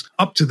think was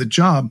up to the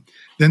job,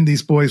 then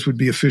these boys would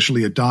be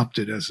officially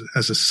adopted as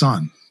a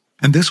son.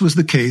 And this was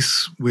the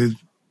case with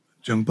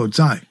Zheng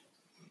Bozai,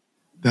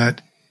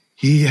 that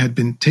he had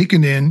been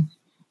taken in.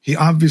 He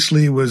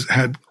obviously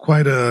had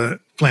quite a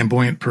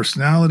flamboyant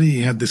personality.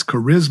 He had this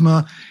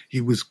charisma.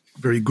 He was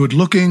very good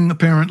looking,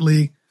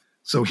 apparently.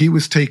 So he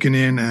was taken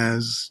in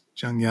as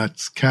Zheng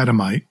Yat's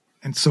catamite.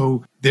 And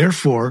so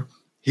therefore,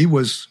 he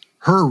was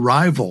her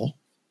rival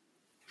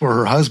for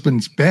her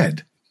husband's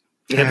bed.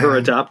 And her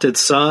adopted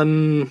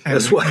son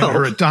as well. And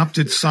her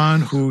adopted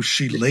son, who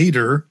she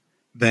later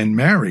then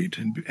married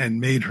and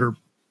made her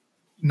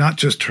not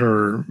just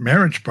her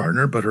marriage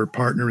partner, but her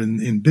partner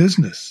in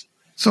business.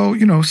 So,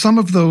 some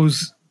of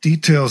those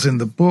details in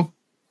the book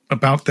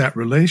about that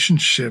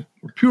relationship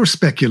were pure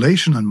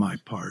speculation on my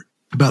part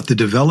about the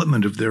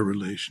development of their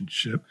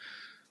relationship.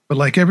 But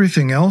like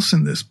everything else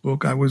in this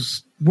book, I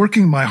was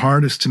working my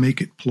hardest to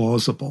make it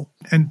plausible.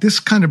 And this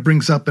kind of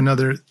brings up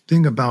another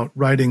thing about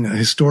writing a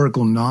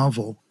historical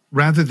novel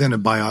rather than a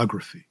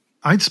biography.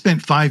 I'd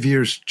spent 5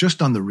 years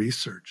just on the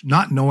research,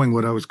 not knowing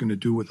what I was going to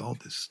do with all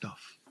this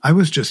stuff. I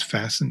was just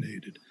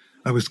fascinated.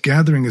 I was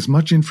gathering as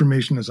much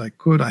information as I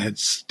could. I had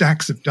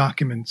stacks of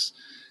documents,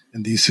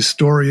 and these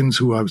historians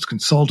who I was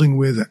consulting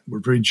with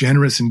were very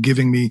generous in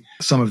giving me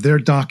some of their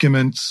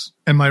documents.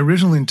 And my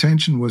original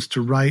intention was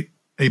to write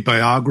a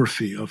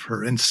biography of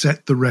her and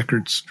set the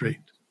record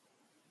straight.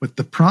 But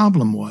the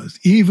problem was,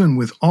 even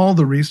with all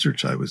the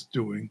research I was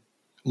doing,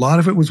 a lot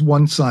of it was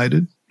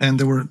one-sided, and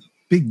there were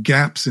big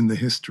gaps in the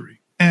history.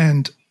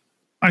 And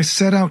I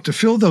set out to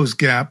fill those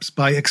gaps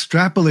by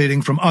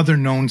extrapolating from other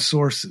known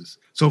sources.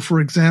 So, for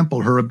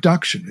example, her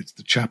abduction, it's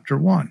the chapter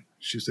 1.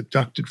 She's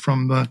abducted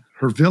from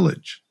her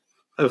village.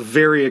 A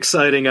very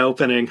exciting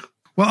opening.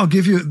 Well, I'll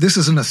give you, this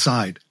is an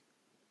aside.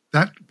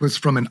 That was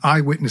from an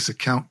eyewitness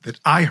account that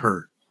I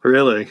heard.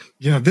 Really?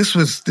 This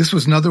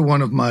was another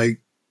one of my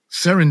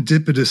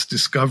serendipitous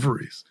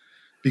discoveries,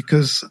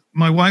 because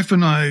my wife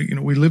and I,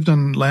 we lived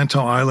on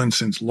Lantau Island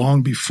since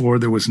long before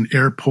there was an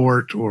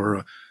airport or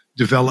a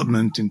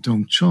development in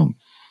Tongchong.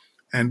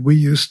 And we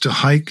used to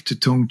hike to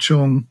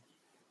Tongchong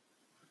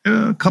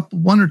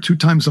one or two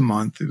times a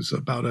month. It was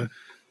about a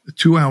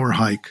 2-hour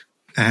hike.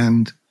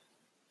 And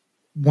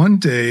one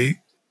day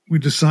we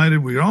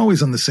decided we were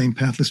always on the same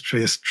path. Let's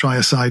try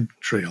a side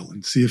trail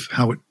and see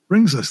how it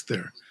brings us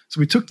there. So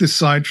we took this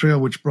side trail,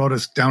 which brought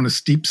us down a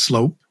steep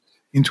slope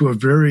into a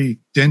very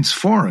dense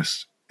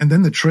forest. And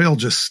then the trail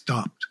just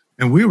stopped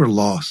and we were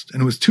lost.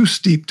 And it was too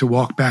steep to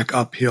walk back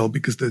uphill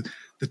because the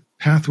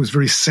path was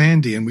very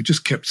sandy and we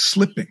just kept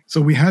slipping.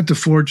 So we had to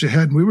forge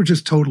ahead and we were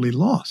just totally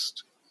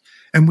lost.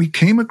 And we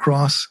came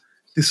across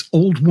this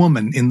old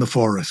woman in the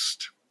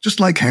forest, just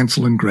like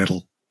Hansel and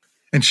Gretel.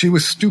 And she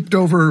was stooped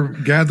over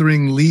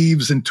gathering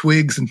leaves and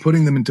twigs and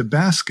putting them into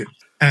baskets.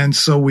 And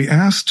so we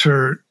asked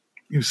her,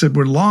 you said,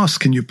 we're lost.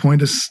 Can you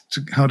point us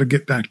to how to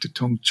get back to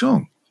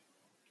Tongchong?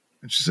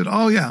 And she said,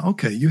 oh, yeah,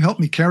 okay. You help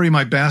me carry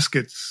my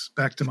baskets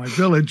back to my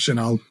village and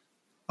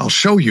I'll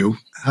show you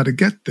how to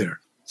get there.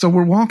 So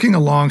we're walking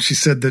along. She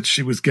said that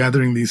she was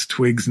gathering these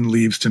twigs and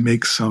leaves to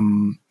make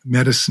some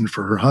medicine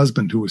for her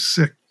husband who was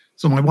sick.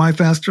 So my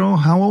wife asked her, oh,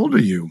 how old are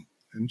you?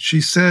 And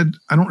she said,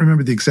 I don't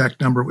remember the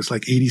exact number. It was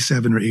like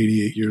 87 or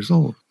 88 years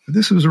old. But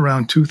this was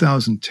around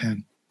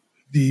 2010.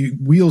 The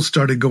wheels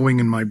started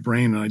going in my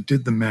brain and I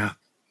did the math.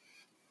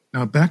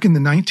 Now, back in the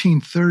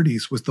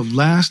 1930s was the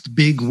last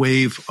big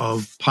wave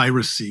of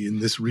piracy in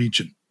this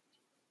region.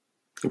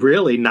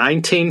 Really?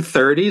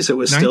 1930s? It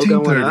was still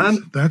going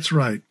on? That's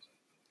right.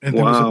 And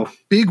there was a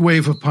big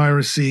wave of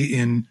piracy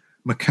in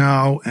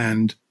Macau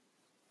and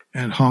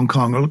Hong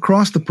Kong,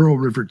 across the Pearl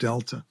River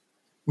Delta,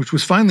 which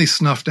was finally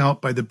snuffed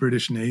out by the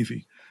British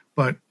Navy.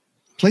 But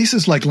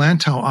places like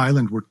Lantau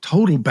Island were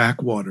total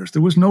backwaters.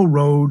 There was no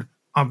road,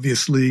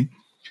 obviously.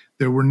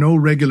 There were no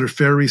regular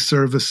ferry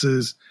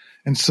services.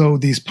 And so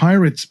these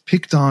pirates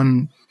picked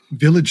on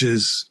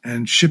villages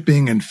and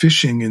shipping and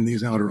fishing in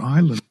these outer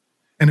islands.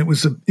 And it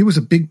was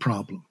a big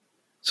problem.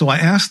 So I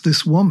asked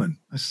this woman,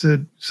 I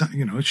said,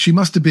 she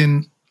must have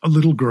been a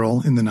little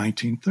girl in the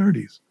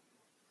 1930s.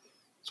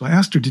 So I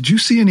asked her, did you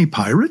see any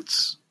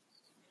pirates?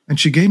 And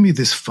she gave me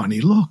this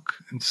funny look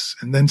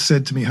and then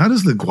said to me, how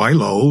does the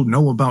Guaylo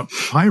know about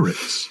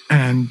pirates?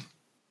 And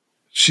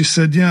she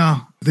said,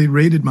 yeah, they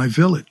raided my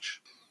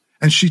village.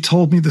 And she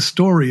told me the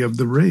story of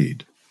the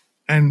raid.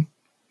 And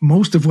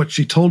most of what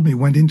she told me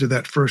went into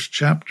that first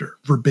chapter,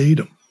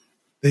 verbatim.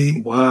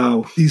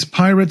 These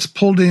pirates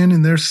pulled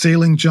in their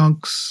sailing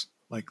junks.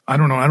 Like, I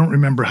don't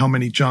remember how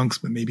many junks,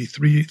 but maybe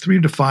three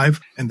to five.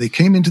 And they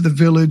came into the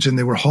village and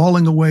they were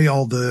hauling away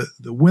all the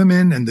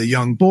women and the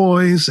young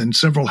boys, and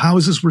several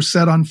houses were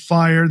set on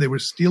fire. They were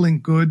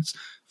stealing goods.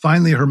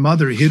 Finally, her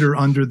mother hid her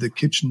under the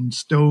kitchen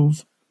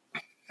stove.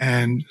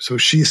 And so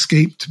she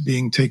escaped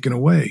being taken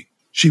away.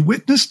 She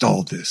witnessed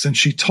all this and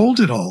she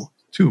told it all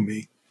to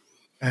me.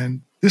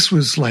 And this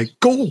was like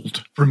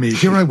gold for me.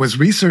 Here I was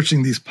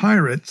researching these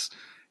pirates.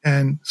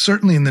 And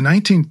certainly in the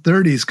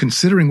 1930s,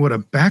 considering what a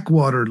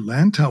backwater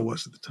Lantau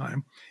was at the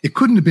time, it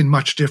couldn't have been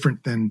much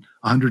different than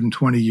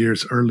 120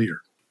 years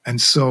earlier.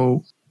 And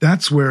so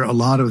that's where a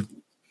lot of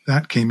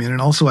that came in.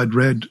 And also I'd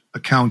read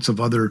accounts of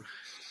other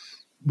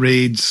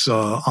raids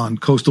on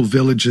coastal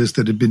villages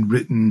that had been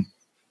written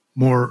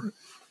more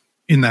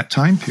in that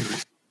time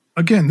period.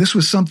 Again, this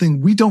was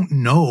something we don't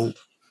know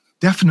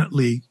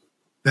definitely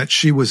that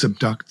she was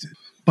abducted.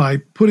 By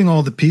putting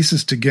all the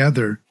pieces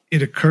together,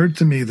 it occurred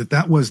to me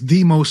that was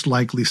the most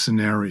likely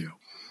scenario.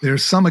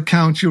 There's some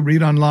accounts you'll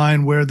read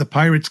online where the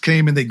pirates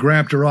came and they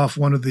grabbed her off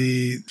one of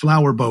the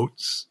flower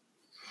boats.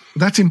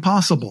 That's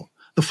impossible.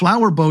 The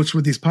flower boats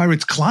were these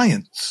pirates'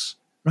 clients,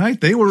 right?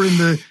 They were in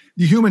the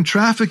human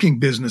trafficking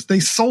business. They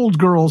sold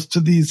girls to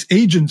these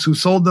agents who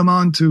sold them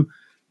on to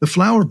the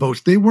flower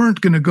boats. They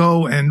weren't going to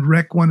go and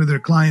wreck one of their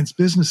clients'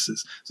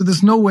 businesses. So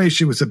there's no way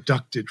she was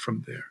abducted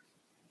from there.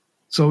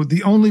 So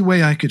the only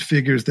way I could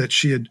figure is that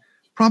she had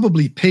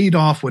probably paid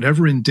off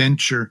whatever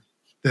indenture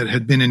that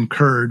had been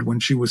incurred when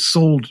she was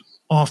sold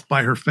off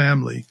by her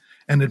family.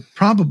 And it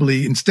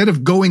probably, instead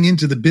of going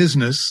into the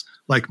business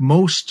like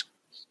most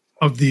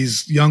of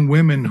these young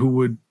women who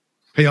would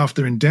pay off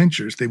their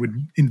indentures, they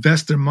would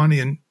invest their money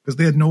in because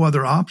they had no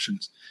other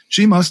options.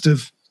 She must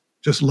have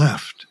just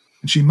left.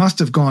 And she must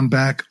have gone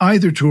back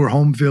either to her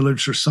home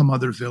village or some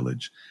other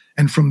village.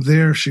 And from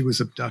there, she was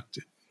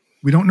abducted.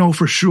 We don't know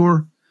for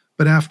sure,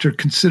 but after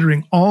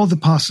considering all the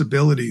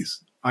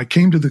possibilities, I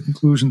came to the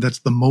conclusion that's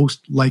the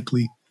most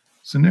likely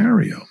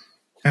scenario.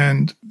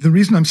 And the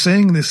reason I'm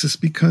saying this is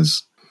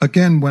because,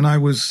 again, when I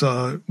was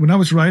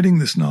writing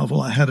this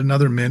novel, I had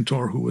another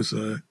mentor who was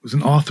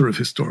an author of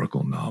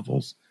historical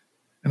novels.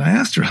 And I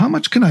asked her, how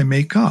much can I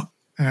make up?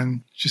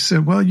 And she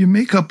said, well, you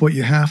make up what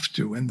you have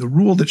to. And the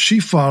rule that she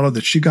followed,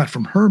 that she got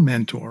from her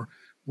mentor,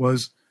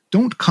 was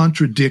don't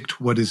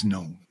contradict what is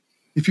known.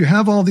 If you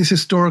have all these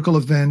historical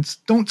events,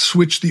 don't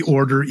switch the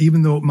order,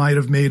 even though it might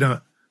have made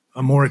a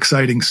more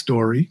exciting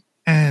story.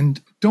 And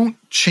don't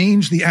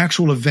change the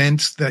actual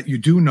events that you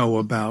do know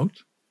about.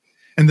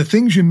 And the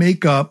things you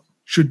make up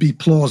should be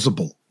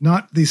plausible,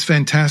 not these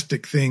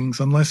fantastic things,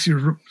 unless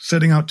you're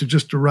setting out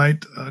to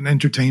write an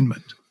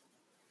entertainment.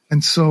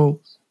 And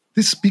so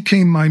this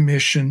became my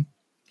mission.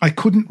 I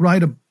couldn't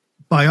write a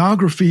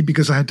biography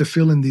because I had to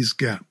fill in these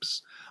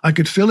gaps. I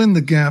could fill in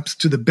the gaps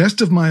to the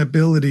best of my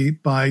ability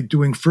by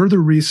doing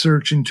further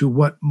research into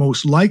what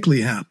most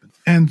likely happened.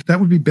 And that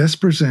would be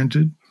best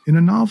presented in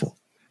a novel.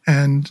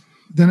 And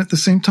then at the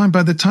same time,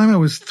 by the time I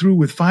was through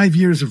with 5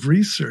 years of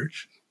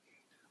research,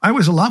 I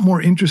was a lot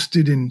more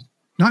interested in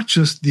not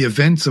just the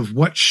events of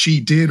what she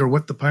did or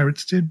what the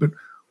pirates did, but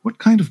what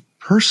kind of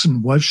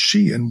person was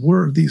she and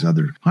were these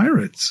other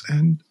pirates?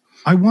 And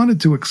I wanted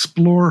to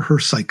explore her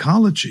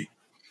psychology.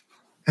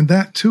 And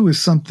that, too,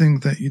 is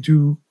something that you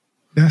do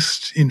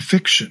best in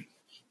fiction.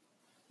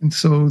 And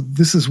so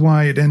this is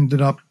why it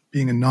ended up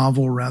being a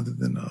novel rather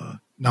than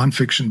a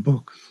nonfiction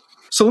book.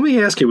 So let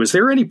me ask you, was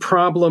there any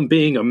problem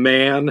being a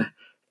man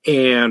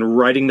and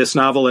writing this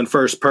novel in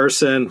first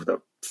person with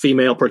a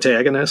female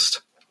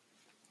protagonist?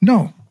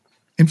 No.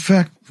 In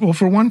fact, well,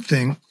 for one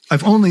thing,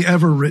 I've only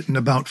ever written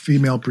about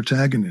female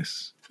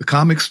protagonists. The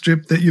comic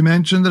strip that you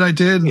mentioned that I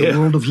did, The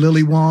World of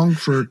Lily Wong,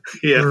 for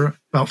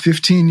about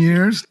 15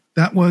 years,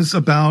 that was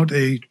about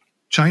a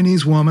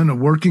Chinese woman, a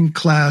working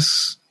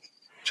class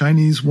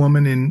Chinese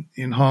woman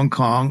in Hong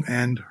Kong,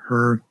 and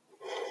her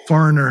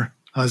foreigner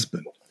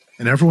husband.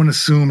 And everyone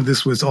assumed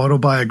this was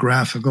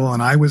autobiographical,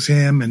 and I was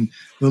him, and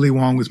Lily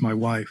Wong was my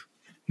wife.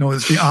 No,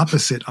 it's the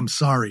opposite. I'm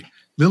sorry.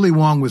 Lily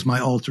Wong was my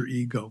alter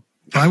ego.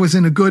 If I was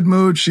in a good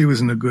mood, she was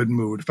in a good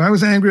mood. If I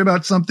was angry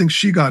about something,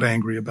 she got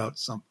angry about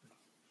something.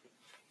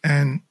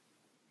 And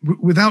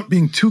without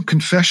being too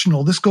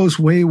confessional, this goes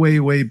way, way,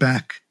 way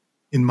back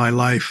in my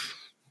life,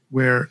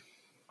 where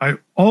I've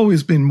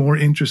always been more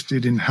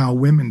interested in how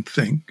women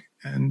think.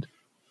 And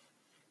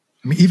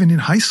I mean, even in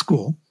high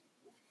school,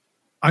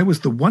 I was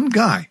the one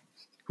guy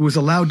who was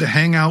allowed to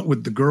hang out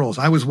with the girls.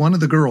 I was one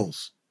of the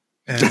girls,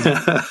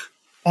 and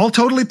all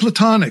totally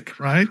platonic,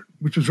 right?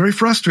 Which was very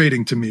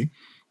frustrating to me.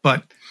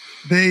 But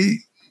I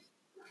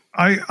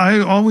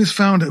always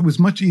found it was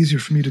much easier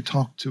for me to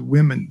talk to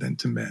women than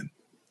to men.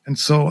 And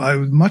so I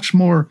was much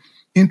more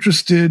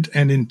interested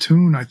and in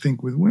tune, I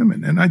think, with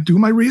women. And I do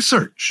my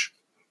research.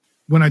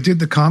 When I did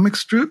the comic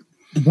strip,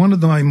 one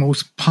of my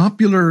most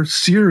popular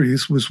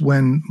series was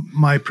when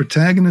my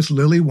protagonist,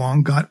 Lily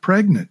Wong, got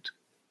pregnant.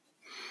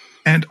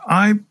 And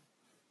I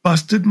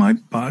busted my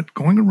butt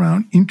going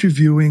around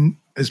interviewing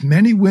as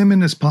many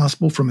women as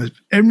possible from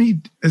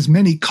as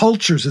many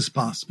cultures as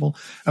possible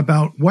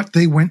about what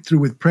they went through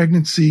with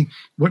pregnancy,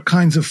 what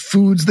kinds of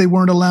foods they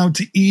weren't allowed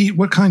to eat,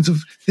 what kinds of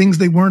things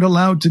they weren't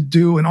allowed to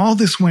do. And all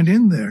this went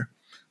in there.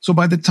 So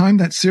by the time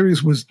that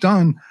series was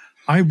done,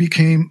 I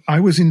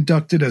was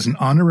inducted as an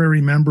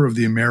honorary member of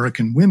the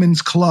American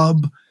Women's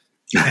Club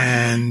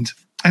and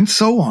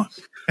so on.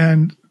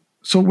 And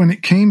so when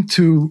it came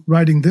to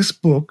writing this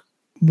book,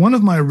 one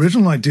of my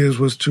original ideas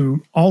was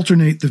to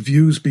alternate the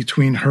views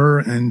between her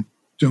and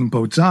Zheng.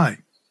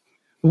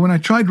 But when I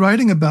tried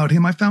writing about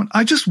him, I found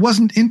I just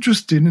wasn't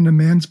interested in a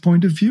man's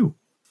point of view.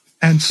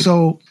 And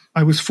so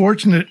I was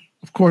fortunate,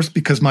 of course,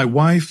 because my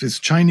wife is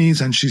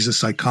Chinese and she's a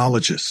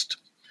psychologist.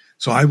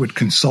 So I would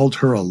consult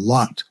her a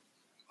lot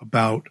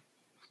about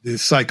the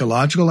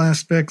psychological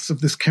aspects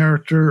of this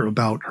character,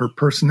 about her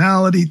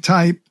personality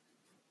type,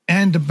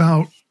 and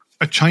about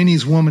a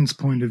Chinese woman's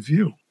point of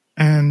view.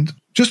 And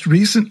just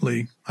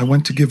recently, I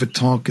went to give a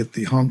talk at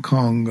the Hong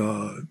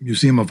Kong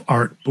Museum of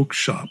Art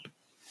bookshop.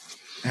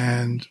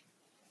 And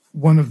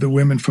one of the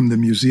women from the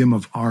Museum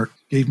of Art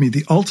gave me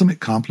the ultimate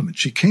compliment.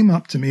 She came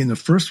up to me, and the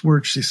first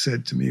word she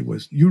said to me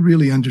was, "You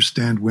really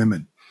understand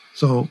women."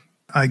 So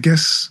I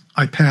guess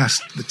I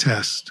passed the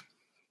test.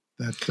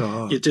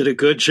 You did a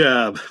good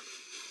job.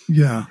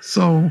 Yeah.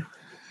 So,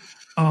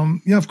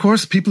 of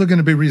course, people are going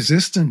to be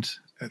resistant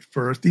at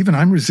first. Even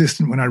I'm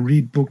resistant when I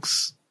read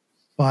books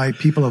by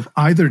people of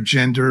either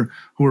gender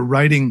who are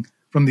writing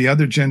from the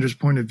other gender's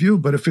point of view.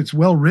 But if it's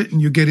well written,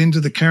 you get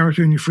into the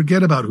character and you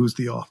forget about who's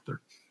the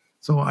author.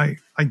 So I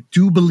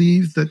do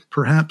believe that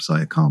perhaps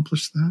I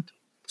accomplished that.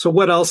 So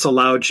what else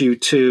allowed you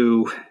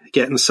to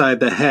get inside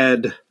the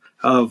head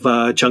of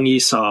Zheng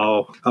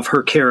Yisao, of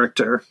her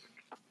character?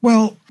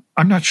 Well,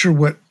 I'm not sure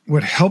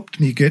what helped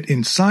me get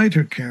inside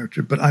her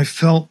character, but I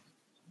felt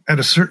at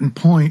a certain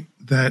point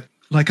that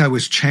like I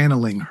was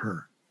channeling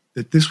her,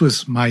 that this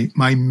was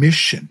my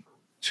mission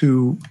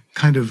to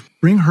kind of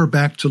bring her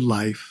back to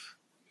life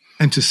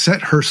and to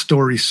set her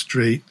story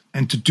straight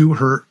and to do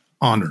her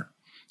honor.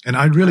 And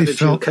I really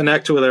felt you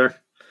connect with her.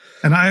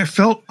 And I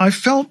felt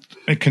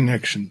a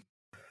connection,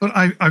 but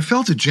I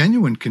felt a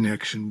genuine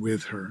connection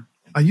with her.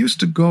 I used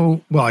to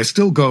go, well, I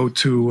still go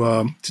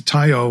to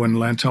Taiyo and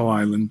Lantau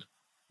Island,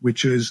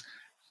 which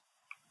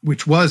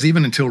was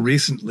even until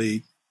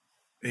recently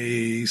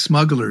a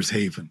smuggler's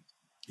haven,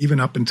 even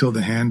up until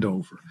the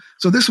handover.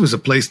 So this was a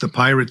place the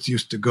pirates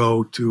used to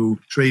go to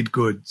trade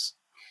goods,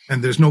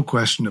 and there's no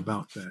question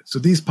about that. So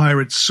these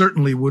pirates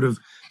certainly would have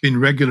been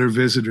regular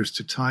visitors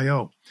to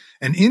Taiyo.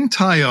 And in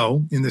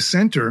Taiyo, in the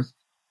center,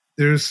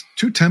 there's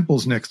two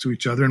temples next to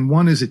each other, and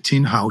one is a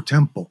Tinhao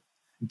temple.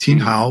 And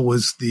Tinhao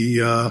was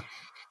the,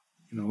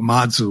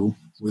 Mazu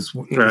was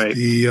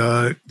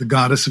the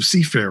goddess of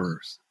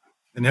seafarers.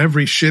 And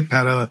every ship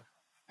had a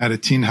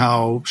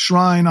Tinhao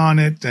shrine on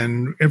it,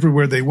 and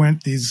everywhere they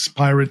went, these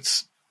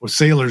pirates or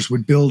sailors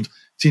would build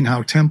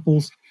Tinhao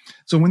temples.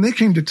 So when they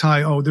came to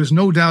Taiyo, there's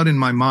no doubt in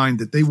my mind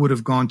that they would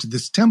have gone to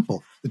this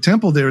temple. The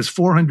temple there is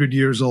 400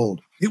 years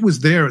old. It was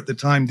there at the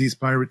time these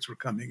pirates were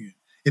coming in.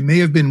 It may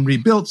have been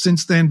rebuilt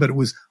since then, but it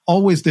was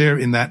always there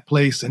in that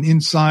place. And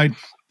inside,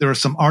 there are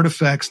some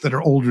artifacts that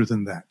are older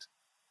than that.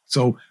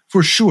 So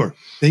for sure,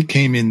 they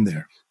came in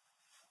there.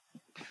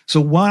 So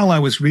while I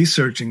was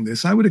researching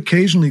this, I would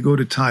occasionally go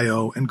to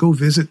Taiyo and go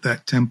visit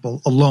that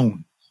temple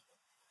alone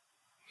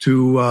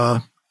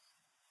to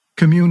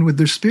commune with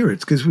their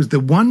spirits, because it was the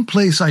one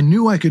place I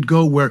knew I could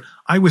go where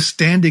I was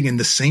standing in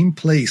the same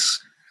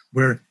place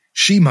where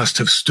she must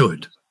have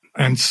stood.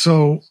 And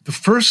so the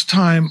first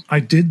time I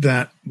did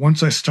that,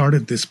 once I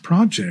started this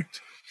project,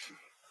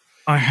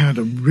 I had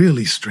a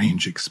really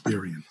strange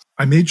experience.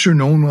 I made sure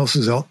no one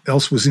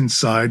else was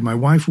inside. My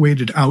wife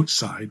waited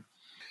outside.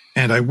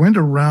 And I went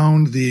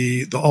around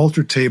the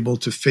altar table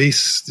to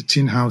face the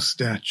Tinhao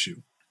statue.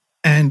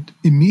 And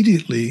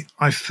immediately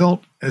I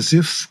felt as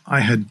if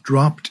I had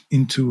dropped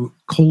into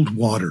cold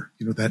water.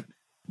 That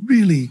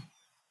really,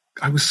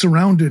 I was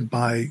surrounded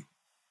by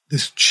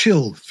this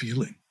chill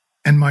feeling.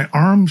 And my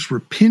arms were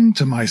pinned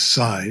to my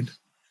side.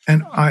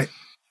 And I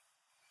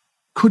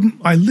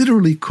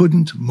literally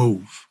couldn't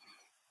move.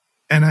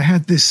 And I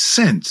had this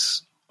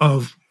sense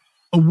of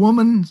a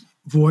woman's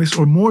voice,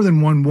 or more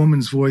than one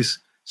woman's voice,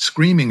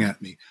 screaming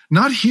at me,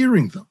 not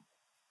hearing them,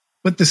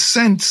 but the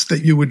sense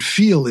that you would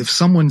feel if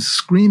someone's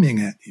screaming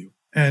at you.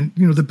 And,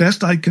 the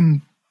best I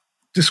can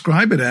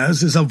describe it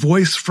as is a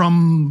voice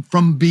from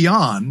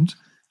beyond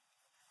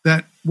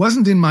that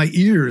wasn't in my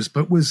ears,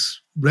 but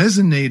was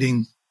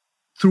resonating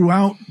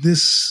throughout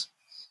this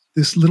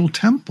little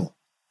temple.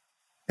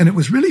 And it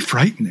was really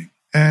frightening.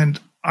 And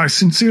I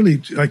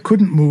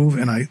couldn't move.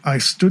 And I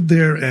stood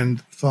there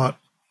and thought,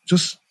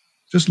 just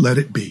let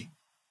it be.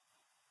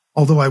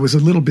 Although I was a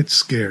little bit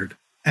scared.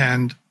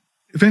 And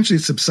eventually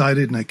it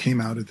subsided and I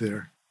came out of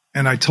there.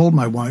 And I told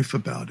my wife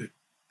about it.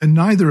 And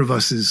neither of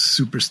us is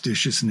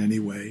superstitious in any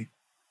way.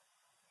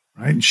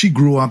 Right? And she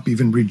grew up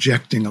even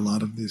rejecting a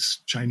lot of this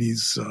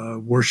Chinese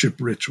worship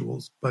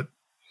rituals. But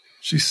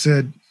she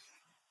said,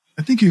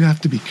 I think you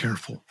have to be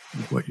careful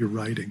with what you're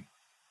writing.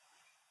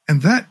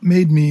 And that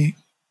made me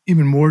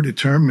even more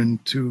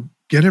determined to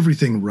get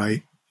everything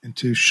right and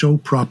to show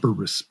proper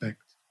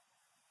respect.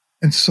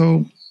 And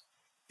so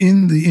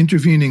in the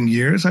intervening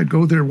years, I'd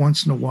go there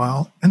once in a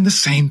while and the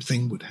same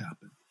thing would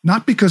happen.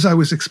 Not because I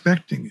was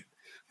expecting it,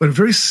 but a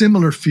very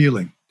similar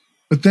feeling.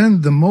 But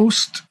then the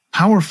most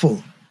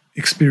powerful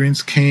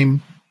experience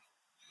came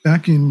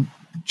back in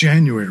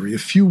January, a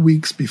few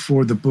weeks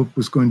before the book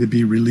was going to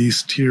be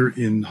released here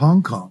in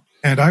Hong Kong.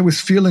 And I was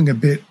feeling a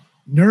bit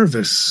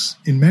nervous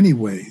in many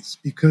ways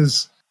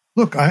because,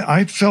 look,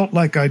 I felt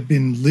like I'd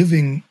been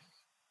living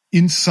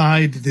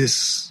inside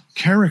this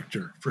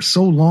character for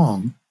so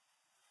long.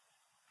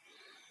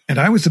 And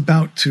I was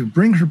about to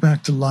bring her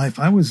back to life.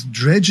 I was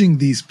dredging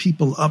these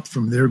people up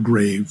from their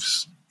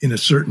graves in a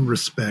certain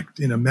respect,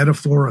 in a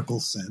metaphorical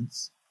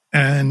sense,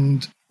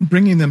 and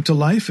bringing them to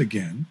life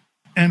again.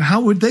 And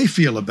how would they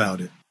feel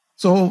about it?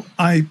 So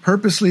I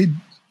purposely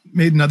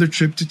made another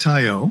trip to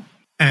Taiyou,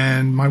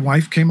 and my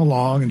wife came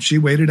along and she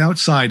waited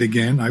outside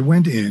again. I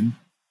went in,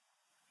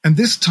 and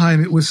this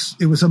time it was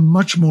a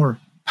much more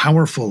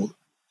powerful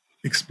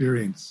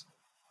experience.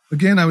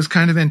 Again, I was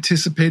kind of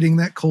anticipating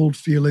that cold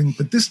feeling,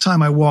 but this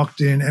time I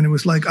walked in and it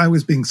was like I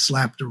was being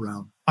slapped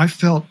around. I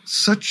felt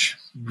such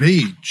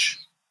rage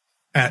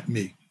at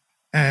me.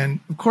 And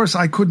of course,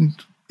 I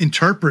couldn't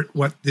interpret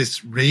what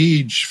this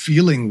rage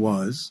feeling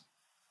was,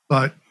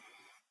 but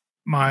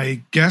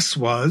my guess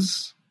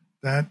was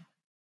that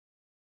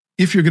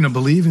if you're going to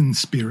believe in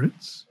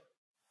spirits,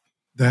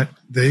 that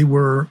they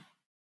were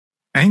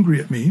angry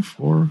at me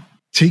for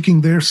taking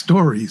their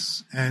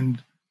stories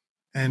and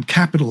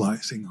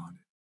capitalizing on it.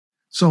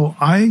 So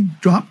I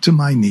dropped to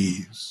my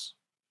knees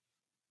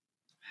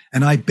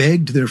and I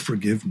begged their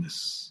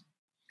forgiveness.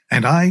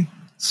 And I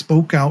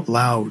spoke out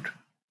loud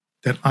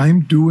that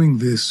I'm doing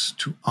this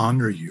to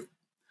honor you.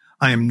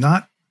 I am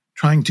not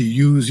trying to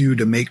use you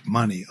to make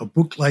money. A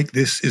book like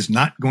this is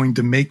not going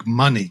to make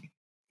money.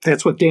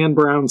 That's what Dan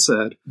Brown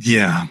said.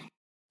 Yeah. I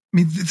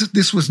mean,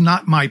 this was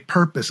not my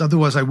purpose.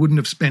 Otherwise, I wouldn't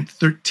have spent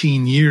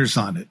 13 years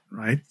on it,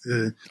 right?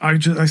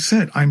 I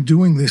said, I'm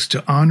doing this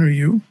to honor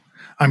you.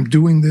 I'm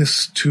doing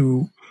this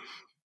to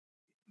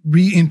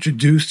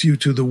reintroduce you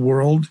to the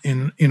world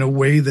in a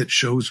way that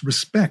shows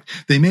respect.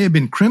 They may have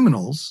been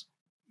criminals.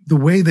 The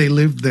way they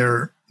lived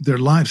their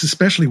lives,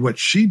 especially what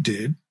she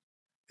did,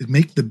 is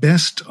make the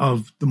best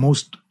of the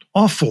most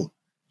awful,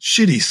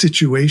 shitty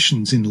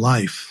situations in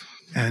life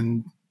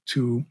and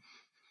to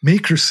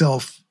make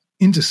herself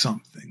into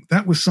something.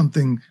 That was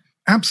something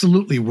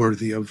absolutely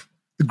worthy of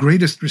the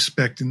greatest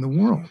respect in the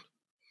world.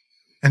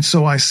 And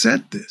so I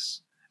said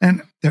this.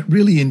 And that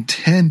really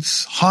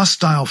intense,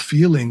 hostile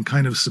feeling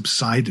kind of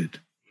subsided.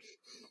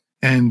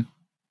 And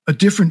a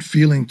different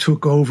feeling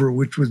took over,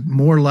 which was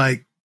more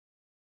like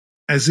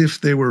as if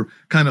they were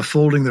kind of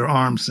folding their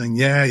arms saying,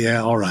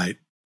 yeah, all right.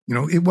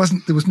 There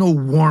was no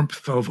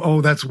warmth of, oh,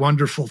 that's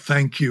wonderful,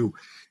 thank you.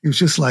 It was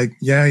just like,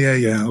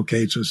 yeah,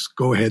 okay, just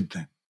go ahead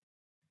then.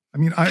 I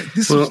mean,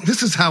 this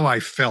is how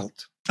I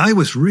felt. I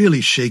was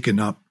really shaken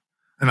up.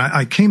 And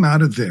I came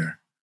out of there.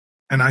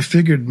 And I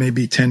figured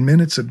maybe 10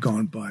 minutes had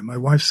gone by. My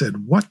wife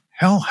said, what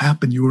hell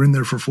happened? You were in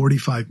there for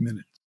 45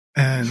 minutes.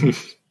 And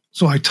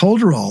so I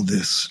told her all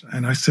this.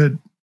 And I said,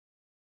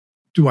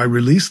 do I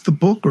release the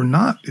book or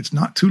not? It's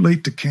not too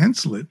late to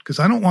cancel it because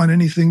I don't want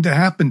anything to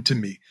happen to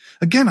me.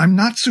 Again, I'm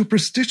not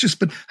superstitious,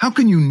 but how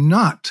can you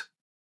not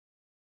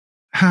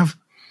have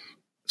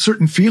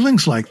certain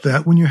feelings like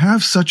that when you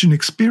have such an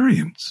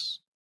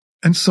experience?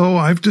 And so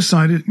I've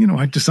decided,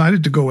 I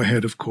decided to go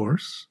ahead, of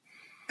course.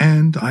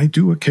 And I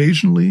do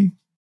occasionally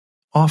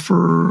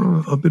offer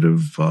a bit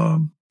of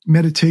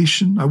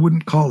meditation. I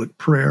wouldn't call it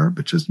prayer,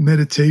 but just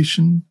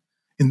meditation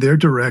in their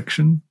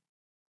direction,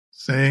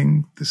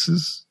 saying this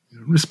is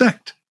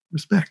respect.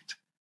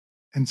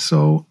 And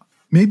so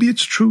maybe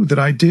it's true that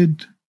I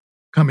did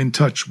come in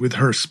touch with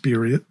her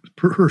spirit.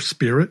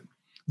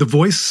 The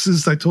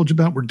voices I told you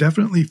about were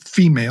definitely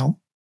female.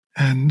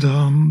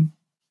 And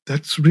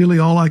that's really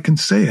all I can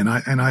say. And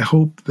I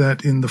hope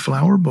that in The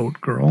Flower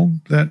Boat Girl,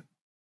 that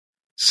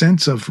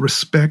sense of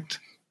respect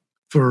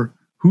for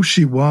who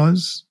she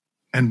was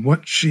and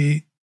what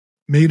she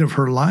made of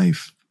her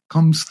life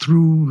comes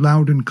through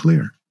loud and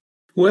clear.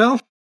 Well,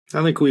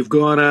 I think we've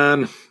gone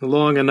on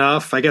long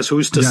enough. I guess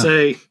who's to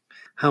say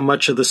how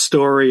much of the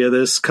story of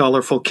this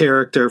colorful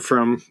character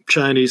from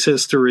Chinese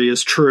history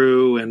is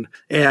true and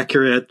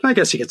accurate. I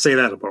guess you could say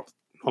that about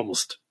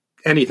almost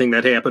anything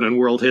that happened in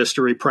world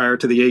history prior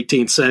to the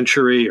 18th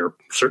century, or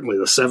certainly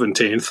the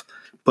 17th.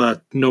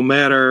 But no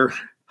matter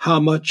how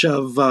much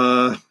of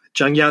Zheng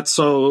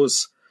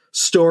Yatso's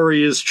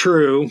story is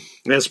true,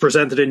 as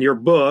presented in your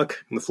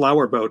book, The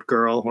Flower Boat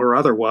Girl, or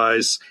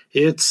otherwise,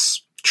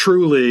 it's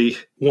truly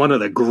one of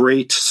the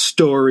great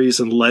stories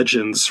and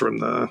legends from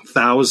the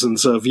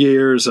thousands of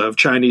years of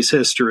Chinese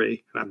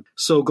history. I'm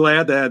so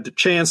glad that I had the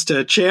chance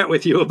to chat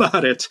with you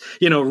about it.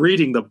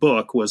 Reading the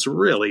book was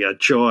really a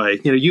joy.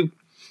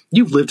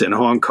 You've lived in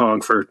Hong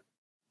Kong for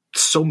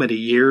so many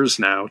years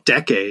now,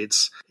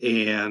 decades,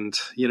 and,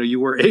 you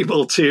were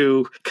able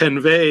to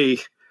convey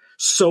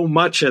so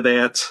much of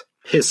that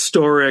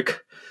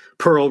historic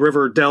Pearl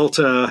River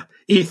Delta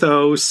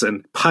ethos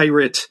and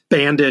pirate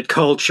bandit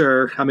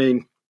culture. I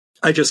mean,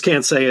 I just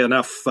can't say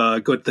enough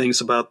good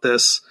things about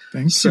this.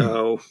 Thank you.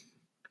 So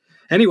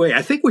anyway,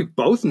 I think we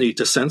both need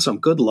to send some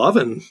good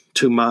loving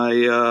to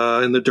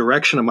in the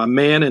direction of my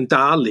man in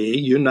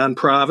Dali, Yunnan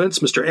province,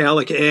 Mr.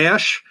 Alec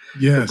Ash,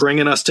 yes, for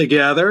bringing us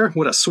together.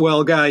 What a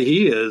swell guy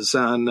he is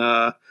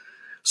on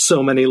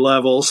so many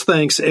levels.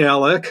 Thanks,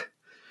 Alec.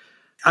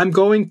 I'm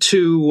going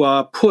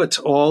to put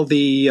all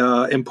the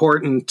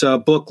important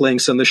book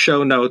links in the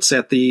show notes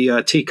at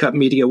the Teacup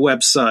Media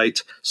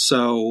website.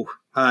 So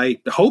I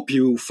hope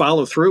you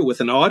follow through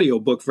with an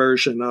audiobook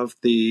version of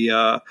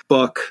the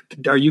book.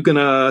 Are you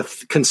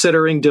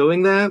considering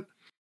doing that?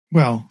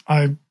 Well,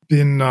 I've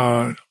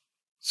been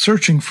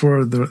searching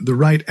for the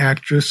right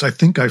actress. I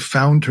think I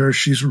found her.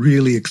 She's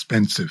really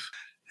expensive.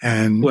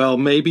 And well,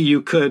 maybe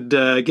you could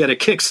get a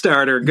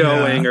Kickstarter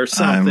going or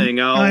something.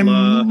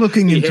 I'm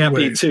looking be into happy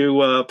ways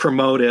to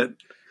promote it.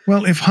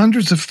 Well, if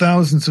hundreds of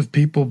thousands of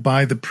people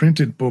buy the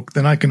printed book,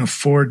 then I can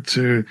afford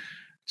to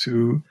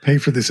pay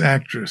for this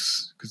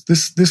actress, because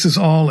this is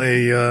all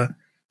a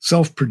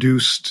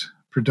self-produced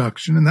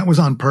production, and that was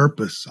on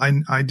purpose.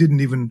 I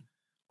didn't even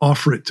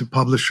offer it to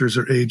publishers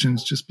or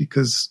agents, just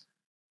because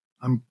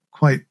I'm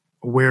quite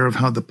aware of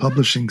how the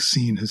publishing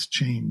scene has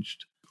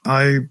changed.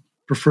 I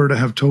prefer to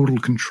have total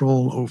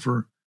control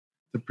over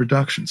the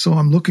production. So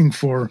I'm looking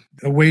for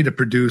a way to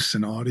produce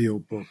an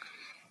audiobook.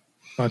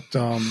 But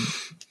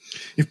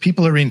if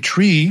people are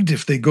intrigued,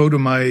 if they go to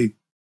my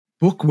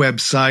book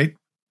website,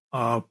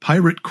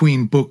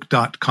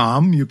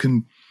 piratequeenbook.com, you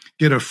can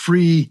get a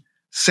free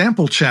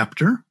sample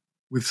chapter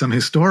with some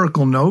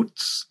historical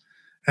notes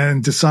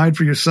and decide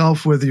for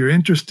yourself whether you're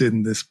interested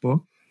in this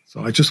book.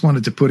 So I just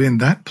wanted to put in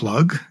that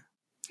plug.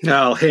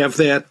 I'll have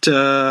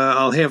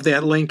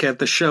that link at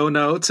the show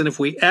notes. And if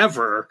we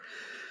ever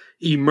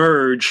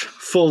emerge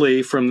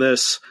fully from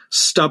this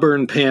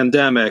stubborn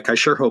pandemic, I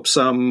sure hope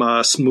some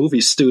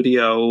movie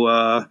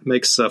studio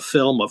makes a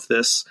film of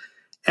this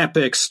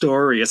epic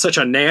story. It's such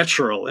a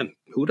natural, and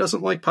who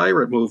doesn't like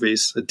pirate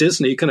movies?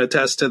 Disney can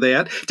attest to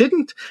that.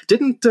 Didn't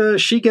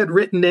she get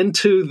written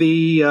into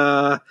the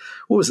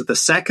what was it, the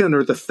second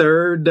or the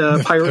third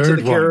Pirates of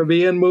the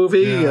Caribbean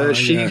movie?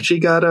 She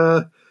got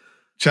a.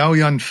 Chow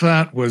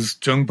Yun-fat was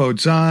Zheng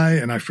Bo-zai,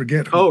 and I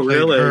forget who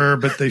played her,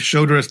 but they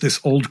showed her as this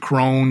old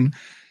crone,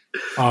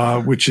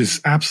 which is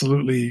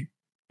absolutely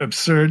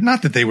absurd.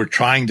 Not that they were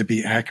trying to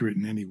be accurate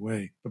in any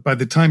way, but by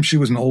the time she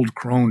was an old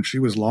crone, she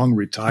was long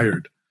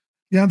retired.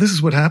 Yeah, this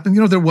is what happened.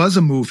 There was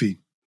a movie,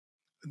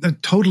 a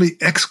totally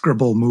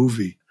execrable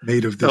movie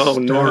made of this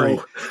story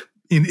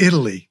in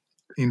Italy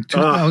in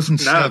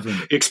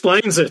 2007.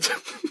 Explains it.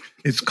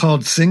 It's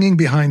called Singing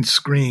Behind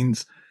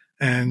Screens,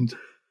 and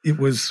it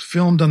was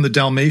filmed on the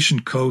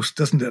Dalmatian coast.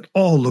 Doesn't at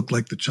all look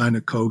like the China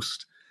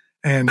coast.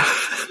 And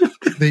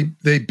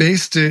they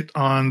based it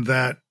on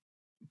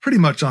pretty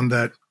much on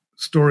that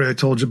story I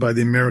told you by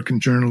the American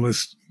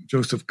journalist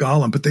Joseph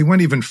Gollum, but they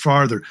went even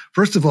farther.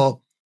 First of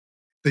all,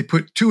 they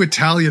put 2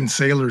 Italian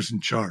sailors in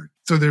charge.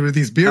 So there were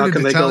these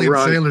bearded Italian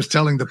sailors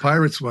telling the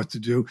pirates what to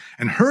do.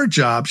 And her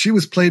job, she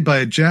was played by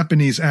a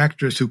Japanese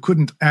actress who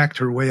couldn't act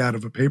her way out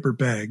of a paper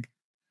bag.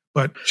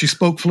 But she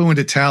spoke fluent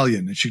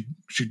Italian, and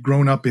she'd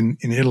grown up in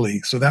Italy.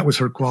 So that was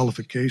her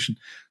qualification.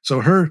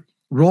 So her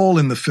role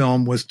in the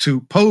film was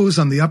to pose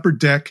on the upper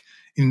deck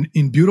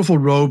in beautiful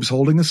robes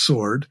holding a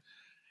sword,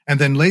 and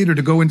then later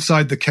to go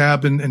inside the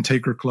cabin and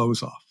take her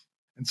clothes off.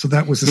 And so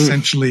that was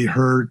essentially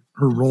her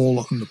role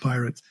on the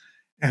pirates.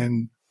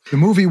 And the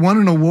movie won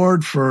an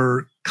award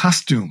for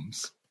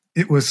costumes.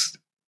 It was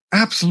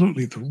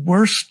absolutely the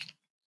worst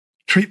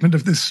treatment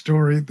of this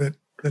story that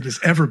has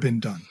ever been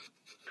done.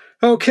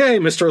 Okay,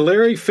 Mr.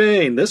 Larry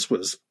Feign, this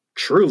was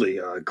truly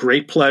a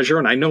great pleasure,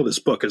 and I know this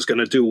book is going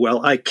to do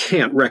well. I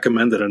can't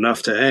recommend it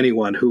enough to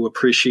anyone who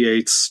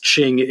appreciates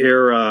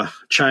Qing-era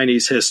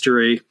Chinese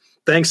history.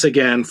 Thanks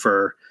again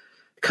for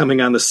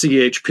coming on the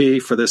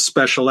CHP for this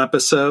special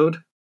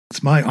episode.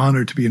 It's my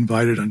honor to be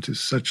invited onto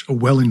such a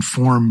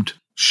well-informed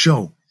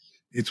show.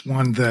 It's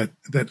one that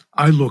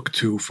I look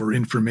to for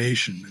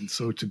information, and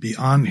so to be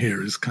on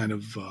here is kind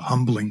of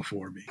humbling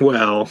for me.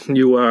 Well,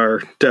 you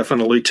are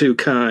definitely too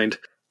kind.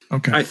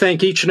 Okay. I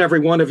thank each and every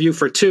one of you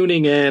for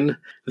tuning in.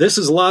 This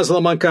is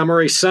Laszlo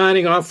Montgomery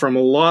signing off from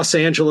Los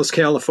Angeles,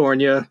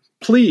 California.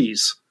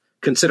 Please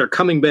consider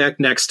coming back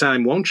next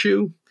time, won't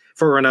you?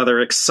 For another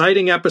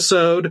exciting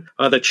episode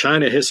of the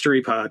China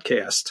History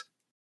Podcast.